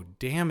so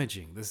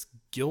damaging, this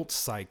guilt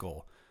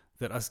cycle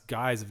that us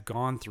guys have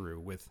gone through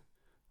with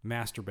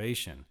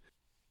masturbation.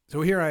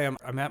 So here I am,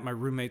 I'm at my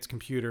roommate's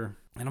computer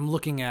and I'm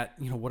looking at,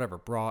 whatever,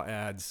 bra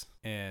ads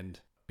and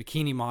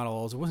bikini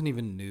models. It wasn't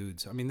even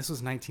nudes. I mean, this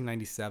was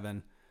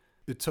 1997.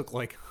 It took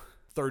like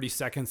 30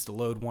 seconds to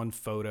load one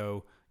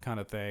photo kind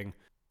of thing.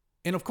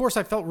 And of course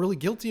I felt really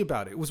guilty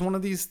about it. It was one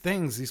of these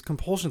things, these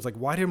compulsions, like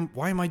why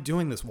am I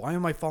doing this? Why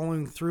am I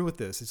following through with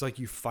this? It's like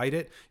you fight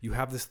it. You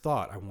have this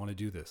thought, I want to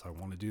do this. I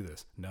want to do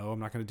this. No, I'm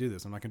not going to do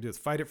this. I'm not going to do this.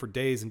 Fight it for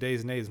days and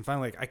days and days. And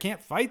finally, like, I can't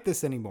fight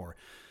this anymore.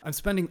 I'm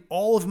spending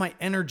all of my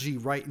energy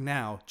right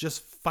now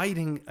just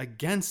fighting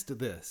against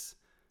this.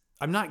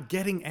 I'm not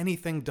getting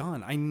anything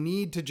done. I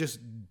need to just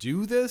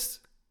do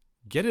this,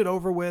 get it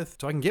over with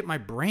so I can get my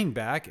brain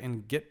back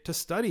and get to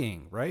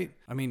studying, right?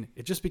 I mean,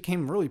 it just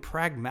became really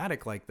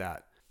pragmatic like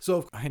that.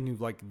 So I knew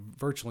like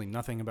virtually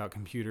nothing about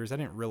computers. I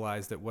didn't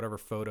realize that whatever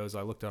photos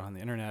I looked at on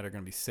the internet are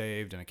going to be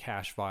saved in a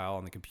cache file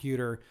on the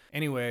computer.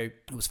 Anyway,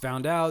 it was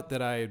found out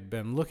that I had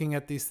been looking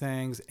at these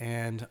things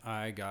and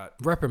I got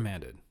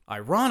reprimanded.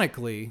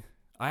 Ironically,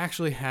 I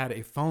actually had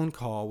a phone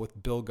call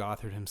with Bill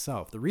Gothard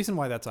himself. The reason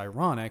why that's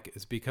ironic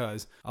is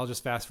because I'll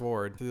just fast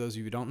forward. For those of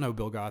you who don't know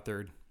Bill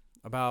Gothard,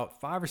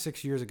 about 5 or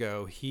 6 years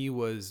ago, he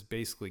was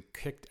basically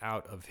kicked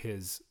out of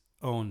his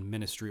own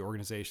ministry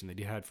organization that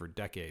he had for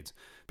decades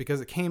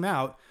because it came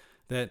out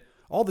that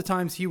all the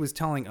times he was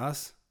telling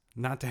us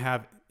not to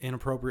have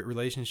inappropriate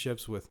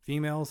relationships with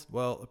females,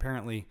 well,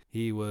 apparently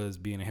he was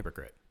being a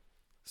hypocrite.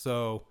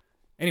 So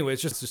anyway,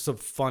 it's just so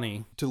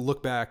funny to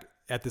look back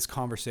at this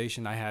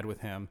conversation I had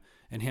with him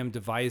and him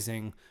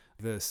devising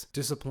this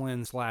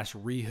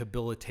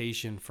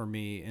discipline/rehabilitation for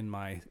me in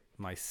my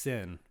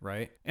sin,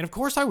 right? And of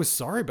course I was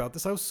sorry about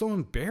this. I was so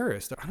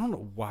embarrassed. I don't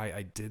know why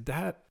I did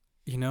that.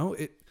 You know,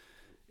 it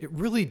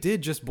really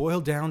did just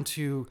boil down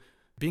to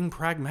being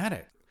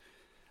pragmatic.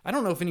 I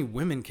don't know if any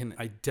women can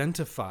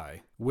identify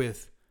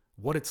with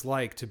what it's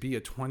like to be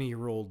a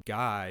 20-year-old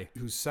guy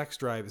whose sex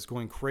drive is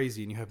going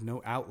crazy and you have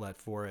no outlet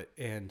for it.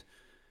 And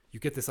you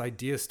get this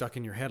idea stuck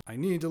in your head. I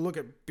need to look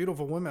at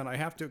beautiful women. I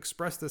have to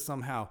express this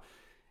somehow.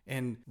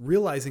 And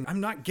realizing I'm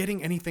not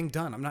getting anything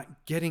done. I'm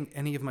not getting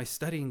any of my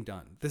studying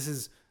done.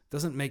 This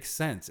doesn't make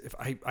sense. If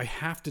I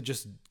have to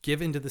just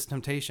give into this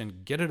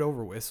temptation, get it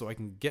over with so I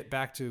can get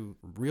back to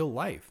real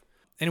life.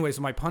 Anyway,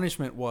 so my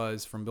punishment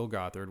was from Bill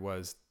Gothard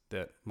was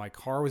that my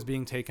car was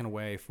being taken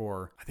away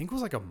for, I think it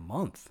was like a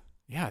month.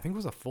 Yeah, I think it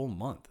was a full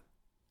month.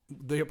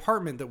 The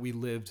apartment that we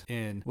lived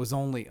in was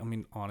only,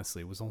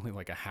 honestly, it was only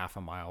like a half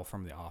a mile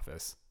from the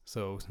office.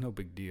 So it was no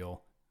big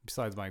deal.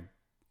 Besides, my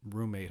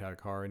roommate had a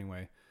car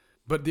anyway.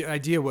 But the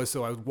idea was,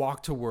 so I would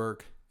walk to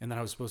work and then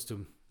I was supposed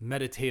to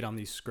meditate on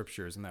these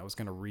scriptures and that was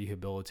going to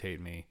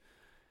rehabilitate me,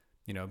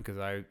 because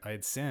I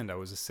had sinned. I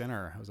was a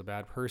sinner. I was a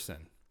bad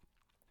person.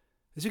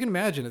 As you can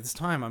imagine, at this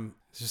time,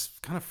 it's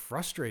just kind of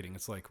frustrating.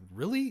 It's like,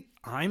 really?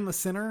 I'm a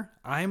sinner?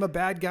 I'm a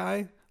bad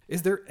guy?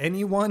 Is there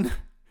anyone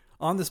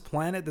on this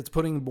planet that's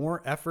putting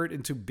more effort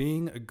into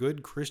being a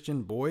good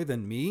Christian boy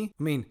than me?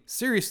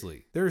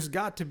 Seriously, there's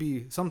got to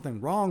be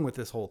something wrong with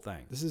this whole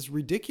thing. This is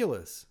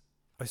ridiculous.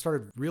 I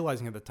started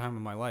realizing at the time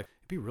of my life,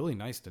 it'd be really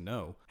nice to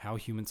know how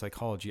human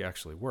psychology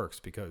actually works,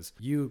 because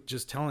you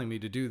just telling me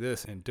to do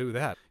this and do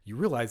that, you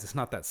realize it's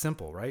not that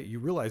simple, right? You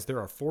realize there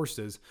are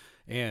forces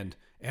and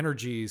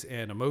energies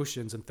and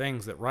emotions and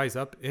things that rise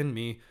up in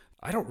me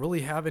I don't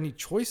really have any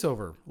choice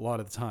over a lot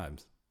of the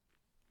times.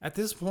 At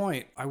this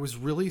point, I was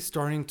really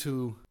starting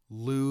to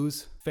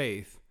lose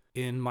faith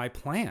in my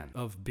plan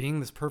of being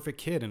this perfect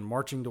kid and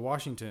marching to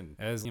Washington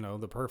as,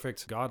 the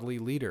perfect godly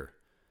leader.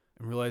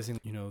 I'm realizing,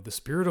 the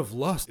spirit of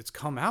lust, it's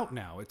come out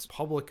now. It's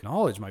public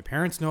knowledge. My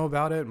parents know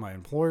about it. My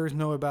employers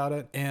know about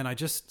it. And I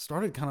just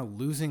started kind of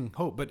losing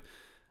hope. But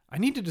I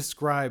need to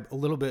describe a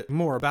little bit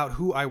more about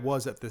who I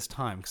was at this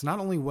time. Because not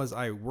only was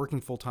I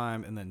working full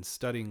time and then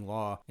studying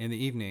law in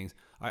the evenings,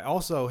 I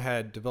also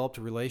had developed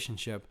a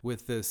relationship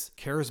with this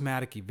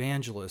charismatic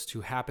evangelist who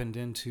happened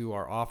into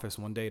our office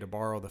one day to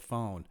borrow the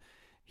phone.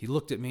 He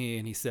looked at me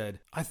and he said,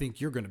 "I think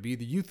you're going to be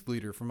the youth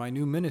leader for my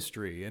new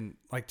ministry." And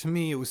to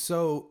me,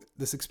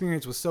 this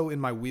experience was so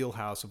in my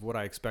wheelhouse of what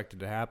I expected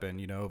to happen,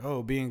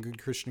 being a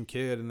good Christian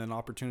kid, and then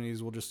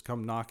opportunities will just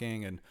come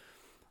knocking, and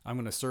I'm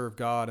going to serve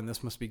God, and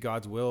this must be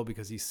God's will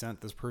because he sent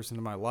this person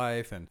to my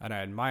life, and I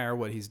admire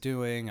what he's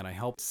doing, and I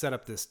helped set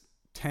up this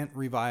tent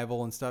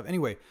revival and stuff.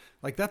 Anyway,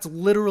 that's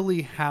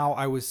literally how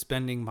I was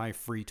spending my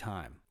free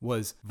time,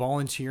 was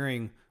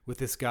volunteering with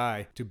this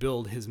guy to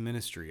build his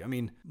ministry.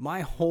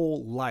 My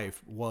whole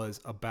life was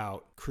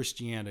about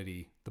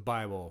Christianity, the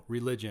Bible,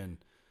 religion,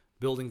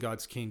 building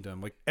God's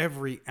kingdom.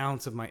 Every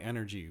ounce of my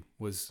energy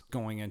was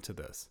going into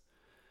this.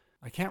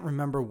 I can't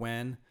remember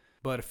when,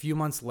 but a few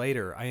months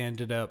later, I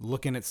ended up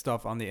looking at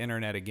stuff on the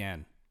internet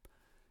again.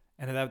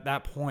 And at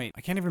that point,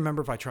 I can't even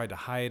remember if I tried to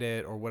hide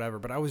it or whatever,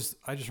 but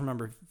I just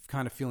remember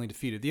kind of feeling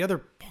defeated. The other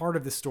part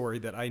of the story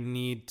that I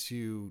need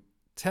to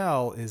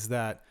tell is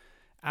that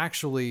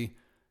actually,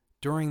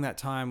 during that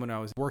time when I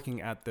was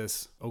working at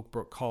this Oak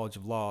Brook College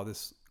of Law,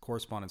 this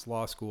correspondence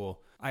law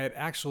school, I had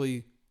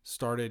actually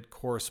started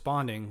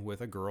corresponding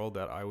with a girl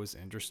that I was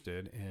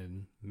interested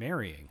in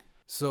marrying.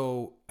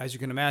 So as you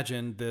can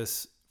imagine,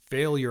 this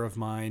failure of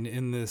mine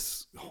in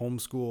this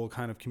homeschool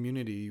kind of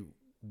community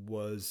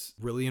was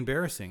really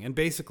embarrassing. And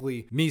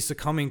basically, me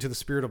succumbing to the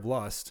spirit of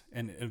lust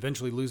and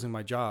eventually losing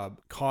my job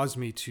caused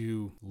me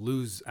to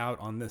lose out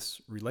on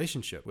this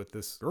relationship with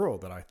this girl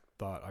that I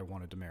thought I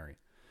wanted to marry.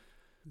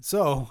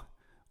 So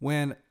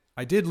when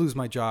I did lose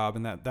my job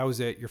and that was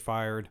it, you're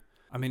fired,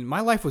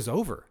 my life was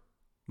over.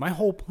 My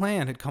whole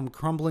plan had come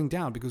crumbling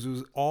down because it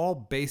was all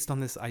based on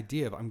this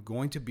idea of I'm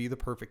going to be the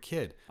perfect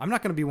kid. I'm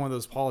not going to be one of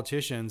those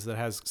politicians that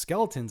has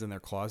skeletons in their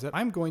closet.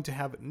 I'm going to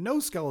have no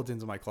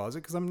skeletons in my closet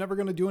because I'm never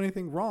going to do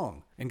anything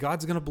wrong. And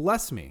God's going to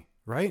bless me,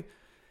 right?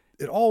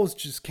 It all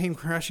just came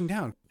crashing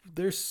down.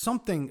 There's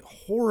something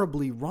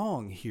horribly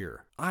wrong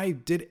here. I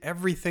did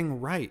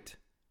everything right.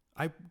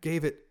 I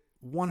gave it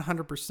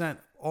 100%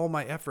 all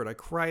my effort. I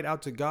cried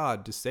out to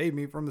God to save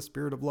me from the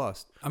spirit of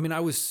lust. I mean, I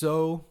was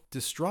so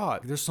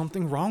distraught. There's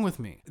something wrong with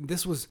me.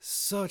 This was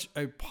such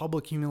a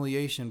public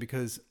humiliation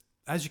because,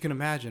 as you can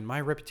imagine,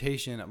 my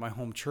reputation at my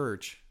home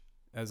church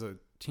as a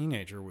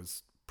teenager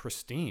was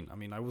pristine. I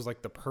mean, I was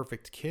like the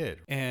perfect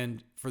kid.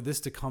 And for this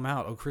to come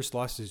out, oh, Chris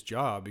lost his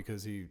job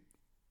because I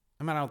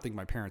don't think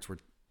my parents were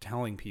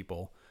telling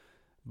people,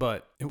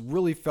 but it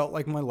really felt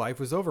like my life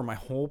was over. My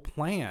whole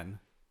plan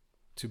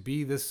to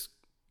be this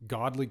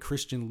godly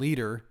Christian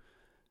leader,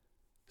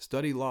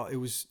 study law, it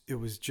was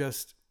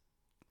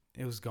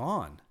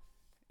gone.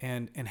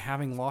 And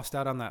having lost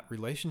out on that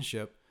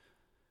relationship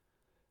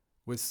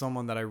with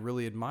someone that I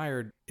really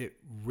admired, it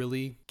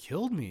really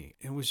killed me.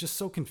 It was just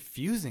so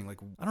confusing. Like,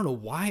 I don't know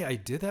why I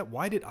did that.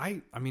 Why did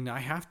I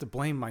have to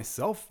blame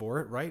myself for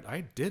it, right?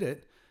 I did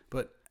it,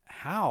 but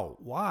how?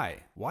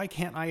 Why? Why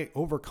can't I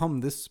overcome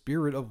this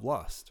spirit of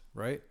lust,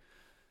 right?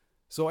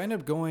 So I ended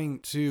up going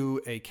to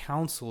a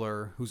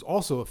counselor who's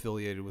also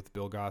affiliated with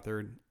Bill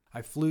Gothard.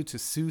 I flew to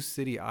Sioux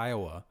City,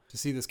 Iowa to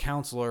see this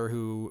counselor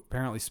who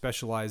apparently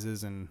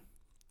specializes in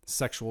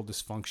sexual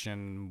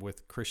dysfunction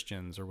with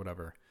Christians or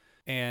whatever.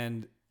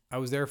 And I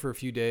was there for a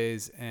few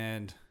days,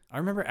 and I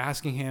remember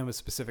asking him a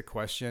specific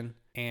question,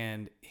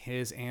 and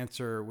his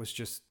answer was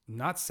just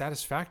not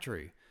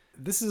satisfactory.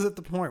 This is at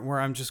the point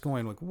where I'm just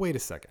going like, wait a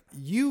second.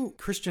 You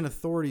Christian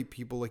authority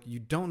people, like, you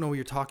don't know what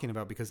you're talking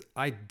about because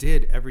I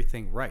did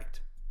everything right.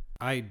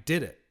 I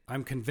did it.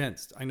 I'm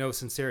convinced. I know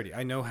sincerity.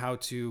 I know how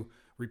to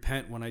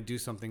repent when I do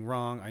something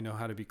wrong. I know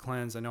how to be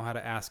cleansed. I know how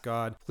to ask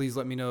God, please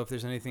let me know if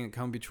there's anything that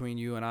come between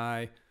you and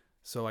I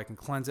so I can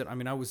cleanse it. I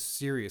mean, I was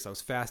serious. I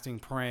was fasting,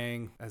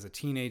 praying as a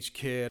teenage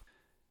kid.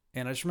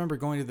 And I just remember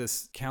going to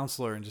this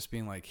counselor and just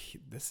being like,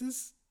 this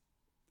is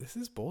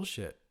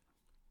bullshit.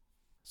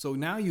 So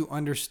now you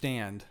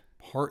understand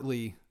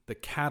partly the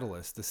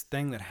catalyst, this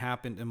thing that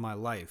happened in my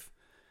life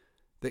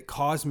that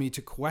caused me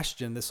to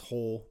question this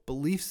whole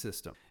belief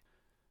system.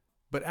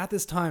 But at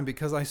this time,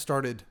 because I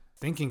started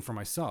thinking for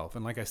myself,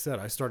 and like I said,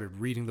 I started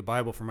reading the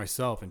Bible for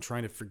myself and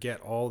trying to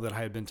forget all that I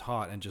had been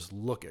taught and just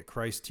look at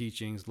Christ's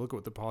teachings, look at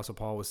what the Apostle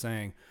Paul was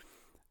saying.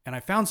 And I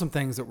found some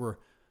things that were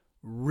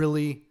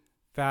really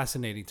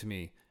fascinating to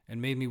me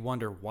and made me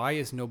wonder, why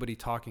is nobody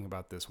talking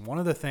about this? One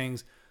of the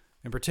things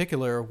in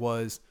particular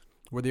was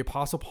where the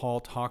Apostle Paul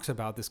talks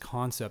about this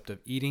concept of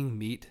eating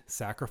meat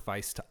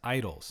sacrificed to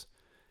idols.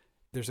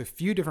 There's a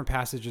few different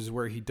passages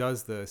where he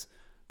does this,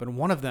 but in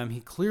one of them, he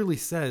clearly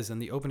says in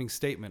the opening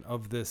statement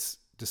of this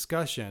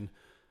discussion,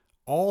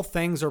 all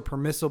things are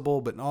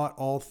permissible, but not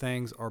all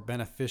things are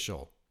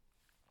beneficial.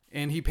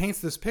 And he paints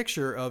this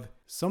picture of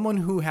someone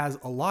who has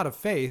a lot of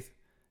faith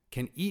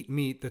can eat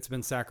meat that's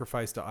been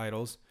sacrificed to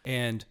idols,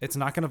 and it's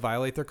not going to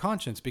violate their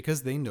conscience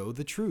because they know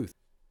the truth.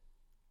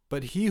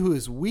 But he who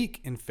is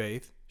weak in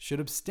faith should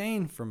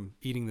abstain from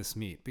eating this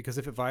meat, because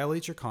if it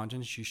violates your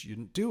conscience, you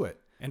shouldn't do it.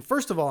 And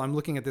first of all, I'm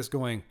looking at this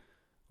going,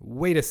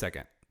 wait a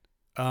second.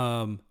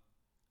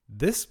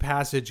 This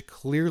passage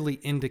clearly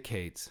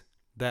indicates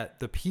that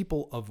the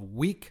people of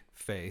weak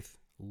faith,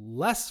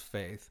 less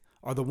faith,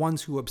 are the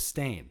ones who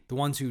abstain, the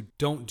ones who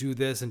don't do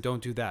this and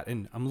don't do that.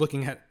 And I'm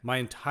looking at my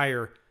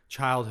entire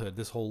childhood,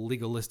 this whole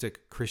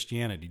legalistic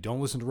Christianity. Don't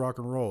listen to rock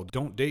and roll.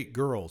 Don't date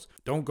girls.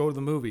 Don't go to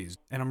the movies.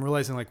 And I'm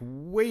realizing, like,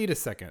 wait a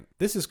second.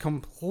 This is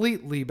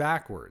completely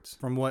backwards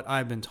from what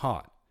I've been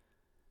taught.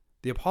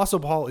 The Apostle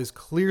Paul is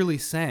clearly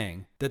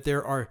saying that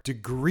there are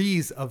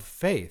degrees of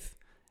faith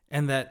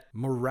and that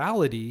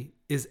morality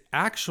is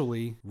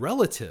actually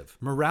relative.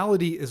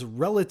 Morality is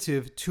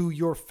relative to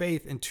your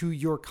faith and to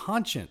your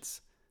conscience.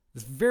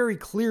 It's very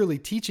clearly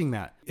teaching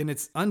that. And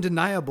it's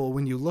undeniable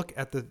when you look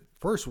at the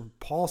verse where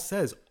Paul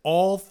says,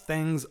 all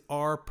things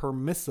are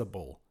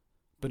permissible,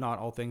 but not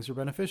all things are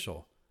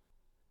beneficial.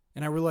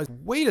 And I realized,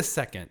 wait a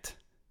second.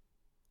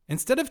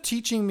 Instead of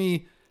teaching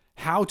me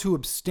how to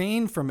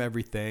abstain from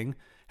everything,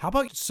 how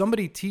about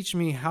somebody teach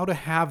me how to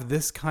have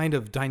this kind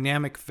of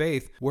dynamic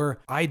faith where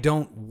I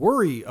don't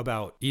worry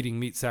about eating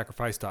meat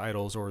sacrificed to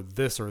idols or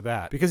this or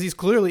that? Because he's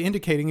clearly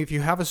indicating if you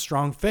have a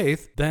strong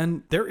faith,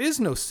 then there is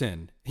no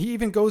sin. He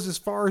even goes as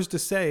far as to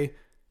say,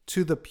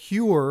 to the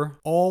pure,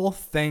 all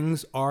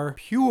things are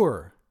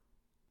pure.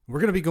 We're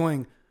going to be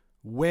going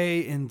way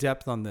in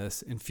depth on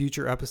this in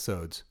future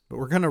episodes, but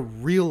we're going to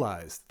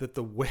realize that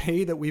the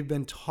way that we've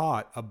been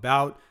taught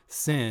about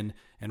sin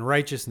and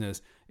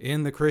righteousness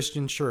in the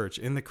Christian church,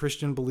 in the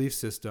Christian belief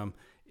system,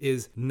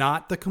 is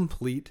not the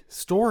complete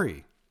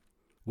story.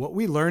 What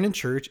we learn in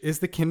church is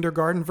the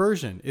kindergarten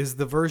version, is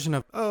the version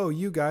of, oh,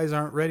 you guys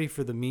aren't ready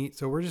for the meat,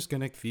 so we're just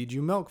going to feed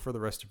you milk for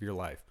the rest of your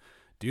life.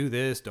 Do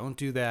this, don't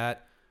do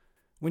that.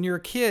 When you're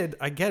a kid,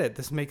 I get it.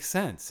 This makes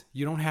sense.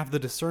 You don't have the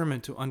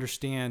discernment to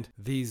understand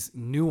these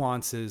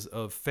nuances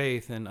of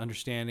faith and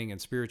understanding and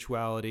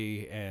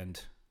spirituality,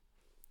 and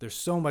there's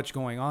so much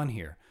going on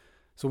here.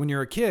 So when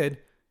you're a kid,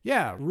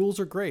 yeah, rules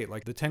are great,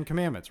 like the 10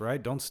 Commandments,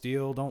 right? Don't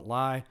steal, don't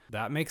lie.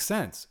 That makes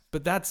sense.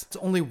 But that's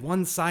only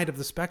one side of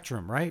the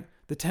spectrum, right?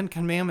 The 10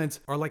 Commandments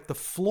are like the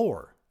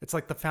floor. It's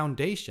like the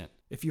foundation.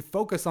 If you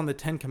focus on the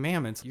 10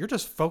 commandments, you're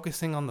just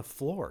focusing on the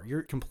floor.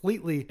 You're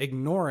completely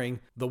ignoring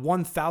the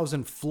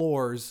 1,000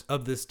 floors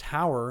of this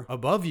tower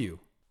above you.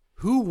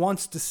 Who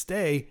wants to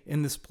stay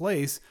in this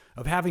place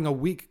of having a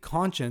weak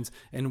conscience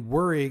and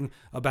worrying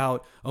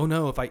about, oh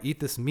no, if I eat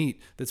this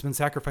meat that's been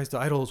sacrificed to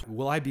idols,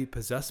 will I be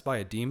possessed by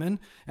a demon?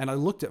 And I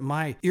looked at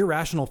my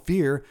irrational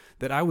fear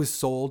that I was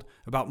sold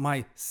about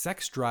my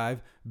sex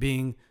drive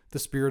being the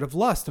spirit of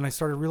lust. And I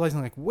started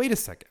realizing, like, wait a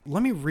second,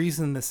 let me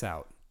reason this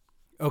out.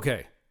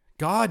 Okay,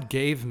 God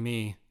gave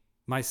me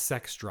my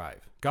sex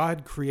drive.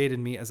 God created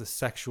me as a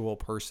sexual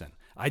person.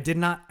 I did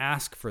not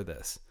ask for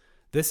this.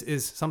 This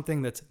is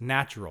something that's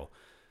natural.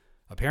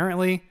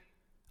 Apparently,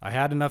 I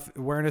had enough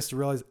awareness to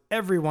realize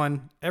every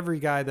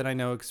guy that I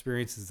know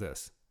experiences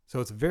this. So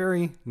it's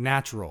very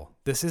natural.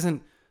 This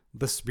isn't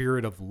the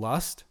spirit of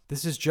lust.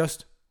 This is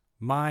just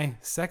my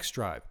sex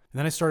drive. And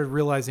then I started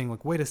realizing,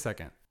 like, wait a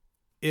second.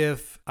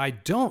 If I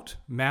don't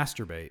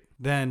masturbate,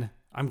 then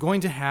I'm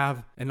going to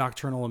have a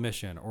nocturnal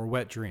emission or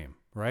wet dream,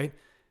 right?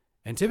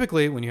 And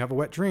typically when you have a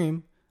wet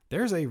dream,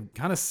 there's a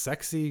kind of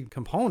sexy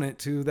component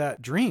to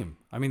that dream.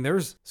 I mean,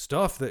 there's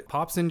stuff that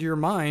pops into your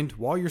mind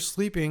while you're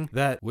sleeping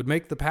that would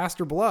make the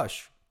pastor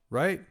blush,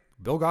 right?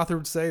 Bill Gothard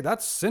would say,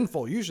 that's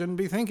sinful. You shouldn't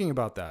be thinking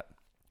about that.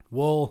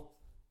 Well,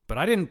 but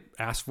I didn't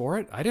ask for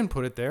it. I didn't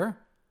put it there.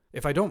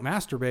 If I don't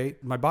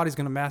masturbate, my body's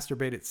going to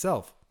masturbate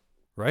itself,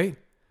 right?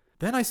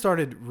 Then I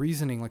started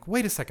reasoning, like,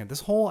 wait a second, this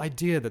whole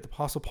idea that the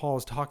Apostle Paul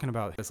is talking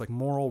about is like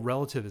moral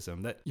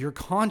relativism, that your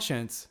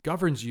conscience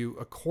governs you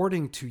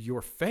according to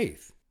your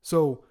faith.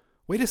 So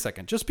wait a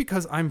second, just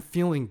because I'm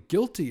feeling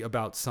guilty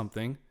about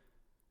something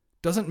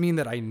doesn't mean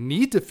that I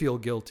need to feel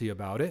guilty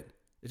about it.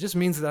 It just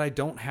means that I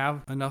don't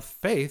have enough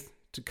faith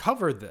to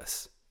cover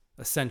this,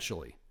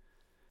 essentially.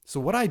 So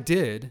what I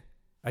did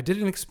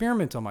an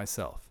experiment on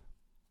myself.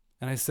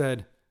 And I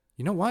said,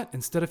 you know what?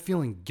 Instead of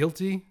feeling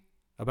guilty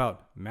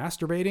about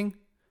masturbating,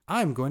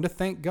 I'm going to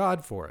thank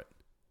God for it.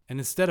 And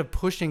instead of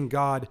pushing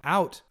God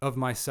out of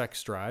my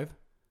sex drive,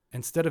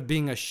 instead of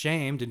being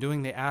ashamed and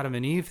doing the Adam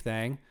and Eve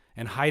thing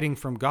and hiding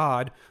from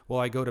God while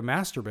I go to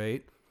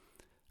masturbate,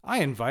 I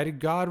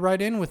invited God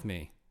right in with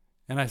me.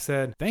 And I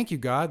said, thank you,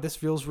 God. This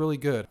feels really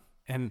good.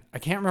 And I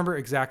can't remember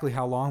exactly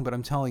how long, but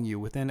I'm telling you,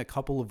 within a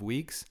couple of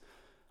weeks,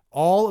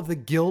 all of the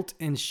guilt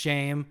and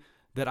shame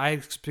that I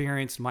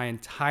experienced my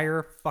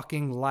entire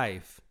fucking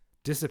life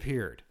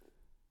disappeared.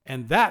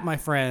 And that, my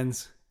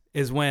friends,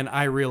 is when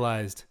I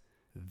realized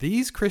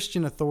these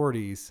Christian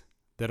authorities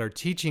that are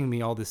teaching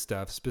me all this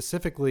stuff,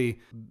 specifically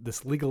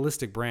this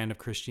legalistic brand of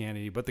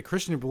Christianity, but the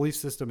Christian belief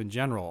system in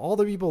general, all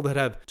the people that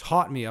have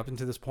taught me up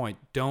until this point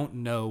don't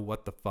know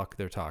what the fuck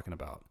they're talking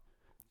about.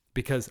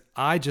 Because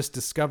I just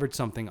discovered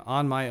something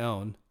on my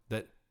own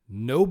that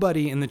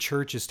nobody in the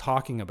church is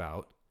talking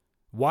about.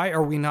 Why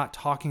are we not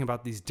talking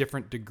about these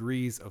different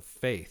degrees of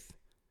faith?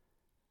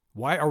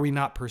 Why are we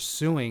not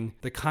pursuing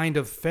the kind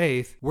of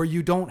faith where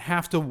you don't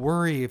have to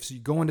worry if you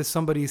go into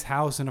somebody's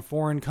house in a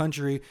foreign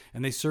country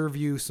and they serve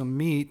you some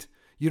meat?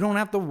 You don't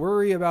have to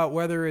worry about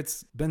whether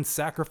it's been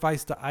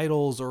sacrificed to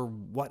idols or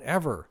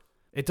whatever.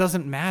 It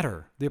doesn't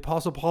matter. The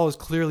Apostle Paul is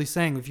clearly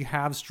saying if you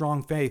have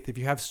strong faith, if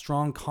you have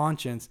strong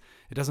conscience,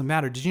 it doesn't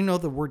matter. Did you know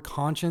the word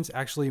conscience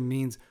actually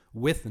means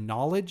with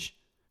knowledge?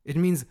 It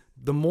means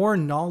the more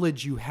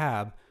knowledge you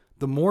have,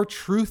 the more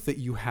truth that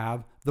you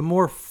have, the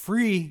more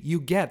free you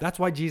get. That's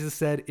why Jesus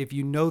said, if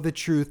you know the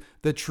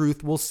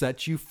truth will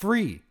set you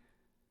free.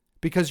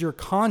 Because your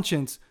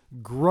conscience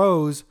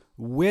grows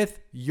with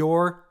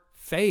your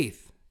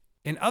faith.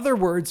 In other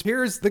words,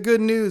 here's the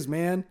good news,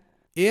 man.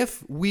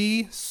 If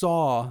we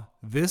saw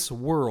this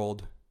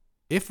world,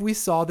 if we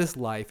saw this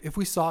life, if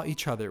we saw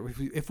each other,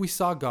 if we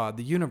saw God,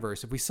 the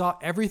universe, if we saw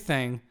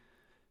everything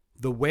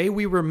the way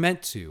we were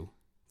meant to,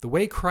 the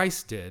way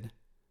Christ did,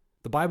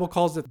 the Bible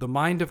calls it the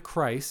mind of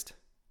Christ.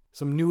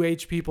 Some New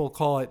Age people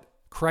call it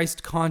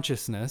Christ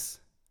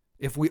consciousness.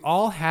 If we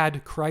all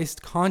had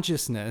Christ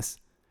consciousness,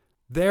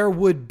 there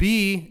would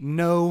be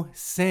no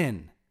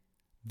sin.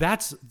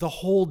 That's the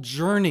whole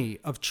journey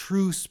of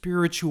true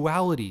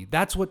spirituality.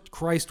 That's what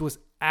Christ was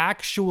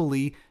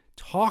actually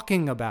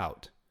talking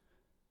about.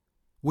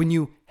 When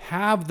you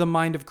have the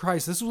mind of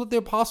Christ, this is what the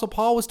Apostle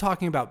Paul was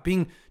talking about,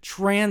 being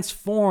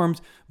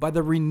transformed by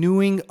the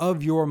renewing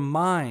of your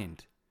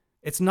mind.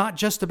 It's not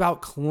just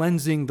about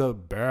cleansing the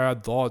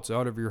bad thoughts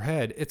out of your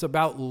head. It's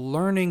about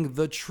learning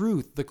the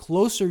truth. The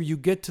closer you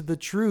get to the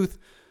truth,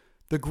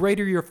 the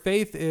greater your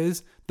faith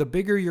is, the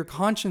bigger your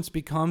conscience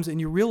becomes,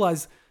 and you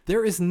realize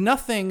there is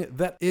nothing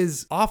that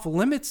is off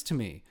limits to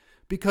me,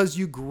 because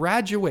you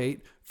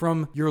graduate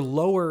from your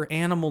lower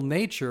animal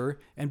nature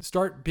and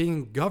start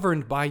being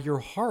governed by your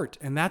heart.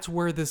 And that's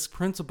where this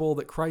principle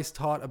that Christ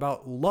taught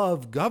about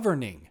love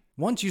governing.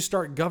 Once you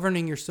start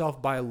governing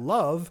yourself by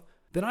love,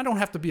 then I don't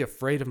have to be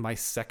afraid of my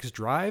sex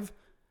drive,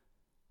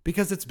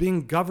 because it's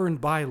being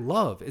governed by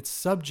love. It's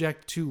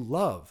subject to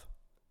love.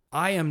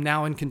 I am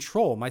now in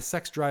control. My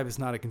sex drive is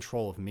not in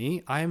control of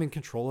me. I am in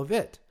control of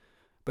it.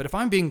 But if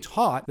I'm being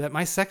taught that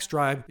my sex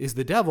drive is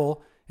the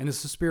devil and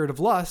is the spirit of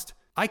lust,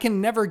 I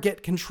can never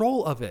get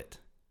control of it.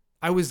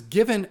 I was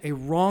given a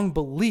wrong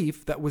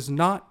belief that was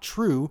not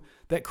true,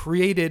 that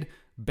created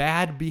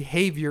bad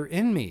behavior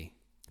in me,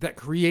 that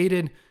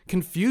created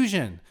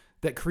confusion,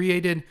 that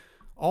created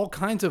all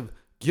kinds of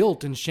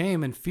guilt and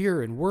shame and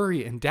fear and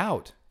worry and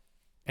doubt,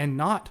 and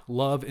not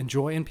love and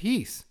joy and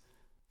peace.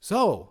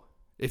 So,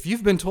 if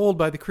you've been told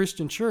by the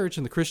Christian church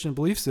and the Christian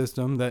belief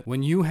system that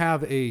when you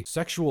have a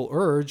sexual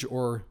urge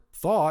or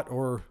thought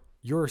or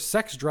your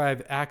sex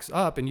drive acts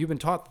up and you've been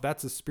taught that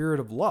that's a spirit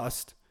of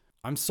lust,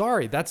 I'm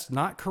sorry, that's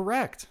not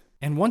correct.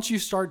 And once you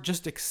start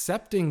just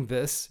accepting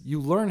this, you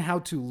learn how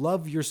to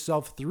love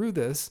yourself through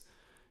this,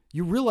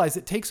 you realize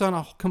it takes on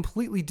a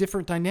completely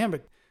different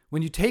dynamic.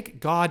 When you take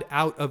God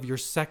out of your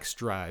sex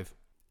drive,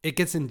 it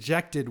gets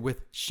injected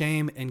with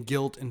shame and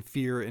guilt and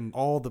fear and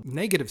all the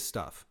negative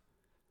stuff.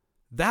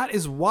 That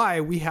is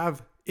why we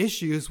have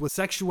issues with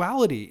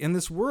sexuality in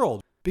this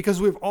world, because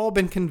we've all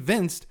been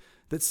convinced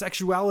that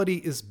sexuality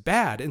is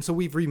bad, and so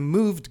we've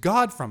removed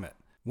God from it.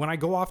 When I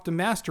go off to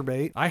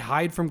masturbate, I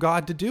hide from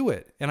God to do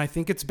it, and I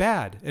think it's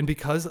bad. And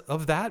because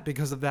of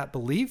that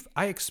belief,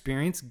 I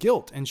experience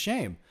guilt and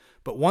shame.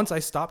 But once I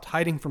stopped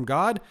hiding from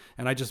God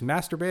and I just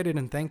masturbated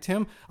and thanked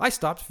Him, I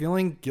stopped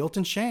feeling guilt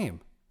and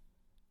shame.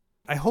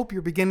 I hope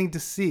you're beginning to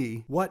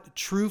see what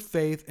true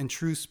faith and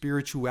true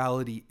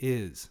spirituality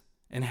is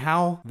and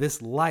how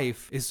this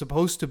life is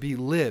supposed to be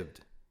lived.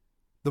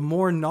 The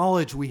more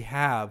knowledge we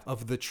have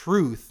of the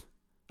truth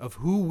of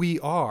who we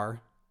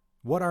are,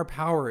 what our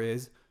power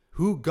is,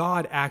 who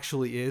God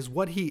actually is,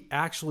 what He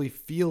actually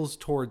feels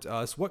towards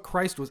us, what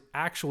Christ was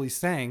actually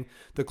saying,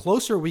 the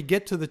closer we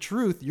get to the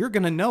truth, you're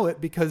going to know it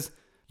because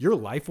your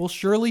life will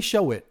surely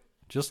show it.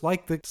 Just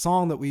like the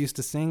song that we used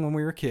to sing when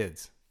we were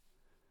kids.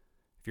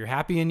 If you're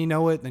happy and you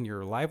know it, then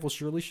your life will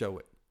surely show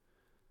it.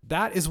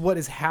 That is what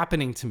is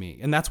happening to me.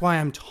 And that's why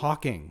I'm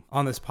talking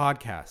on this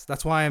podcast.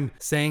 That's why I'm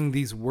saying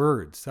these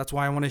words. That's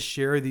why I want to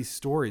share these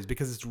stories,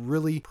 because it's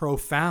really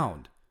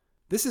profound.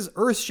 This is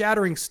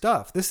earth-shattering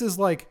stuff. This is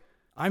like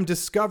I'm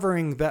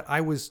discovering that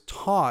I was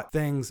taught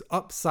things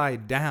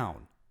upside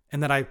down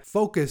and that I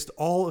focused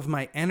all of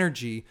my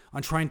energy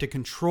on trying to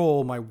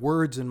control my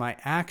words and my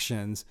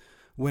actions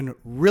when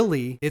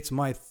really it's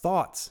my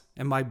thoughts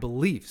and my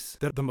beliefs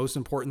that are the most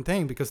important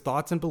thing, because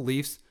thoughts and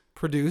beliefs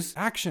produce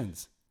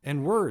actions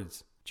and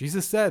words.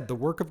 Jesus said the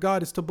work of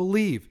God is to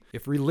believe.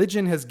 If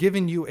religion has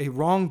given you a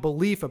wrong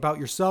belief about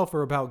yourself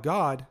or about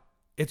God,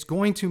 it's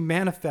going to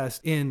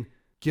manifest in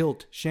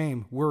guilt,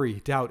 shame,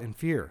 worry, doubt, and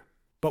fear.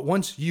 But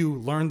once you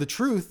learn the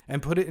truth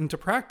and put it into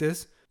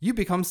practice, you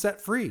become set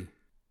free.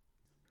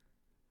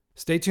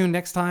 Stay tuned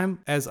next time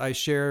as I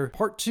share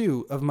part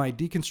 2 of my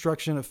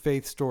deconstruction of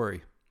faith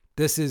story.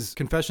 This is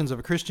Confessions of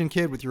a Christian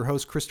Kid with your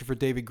host, Christopher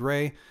David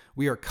Gray.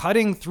 We are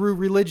cutting through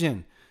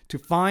religion to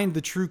find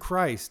the true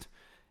Christ,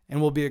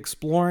 and we'll be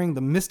exploring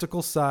the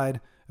mystical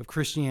side of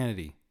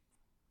Christianity.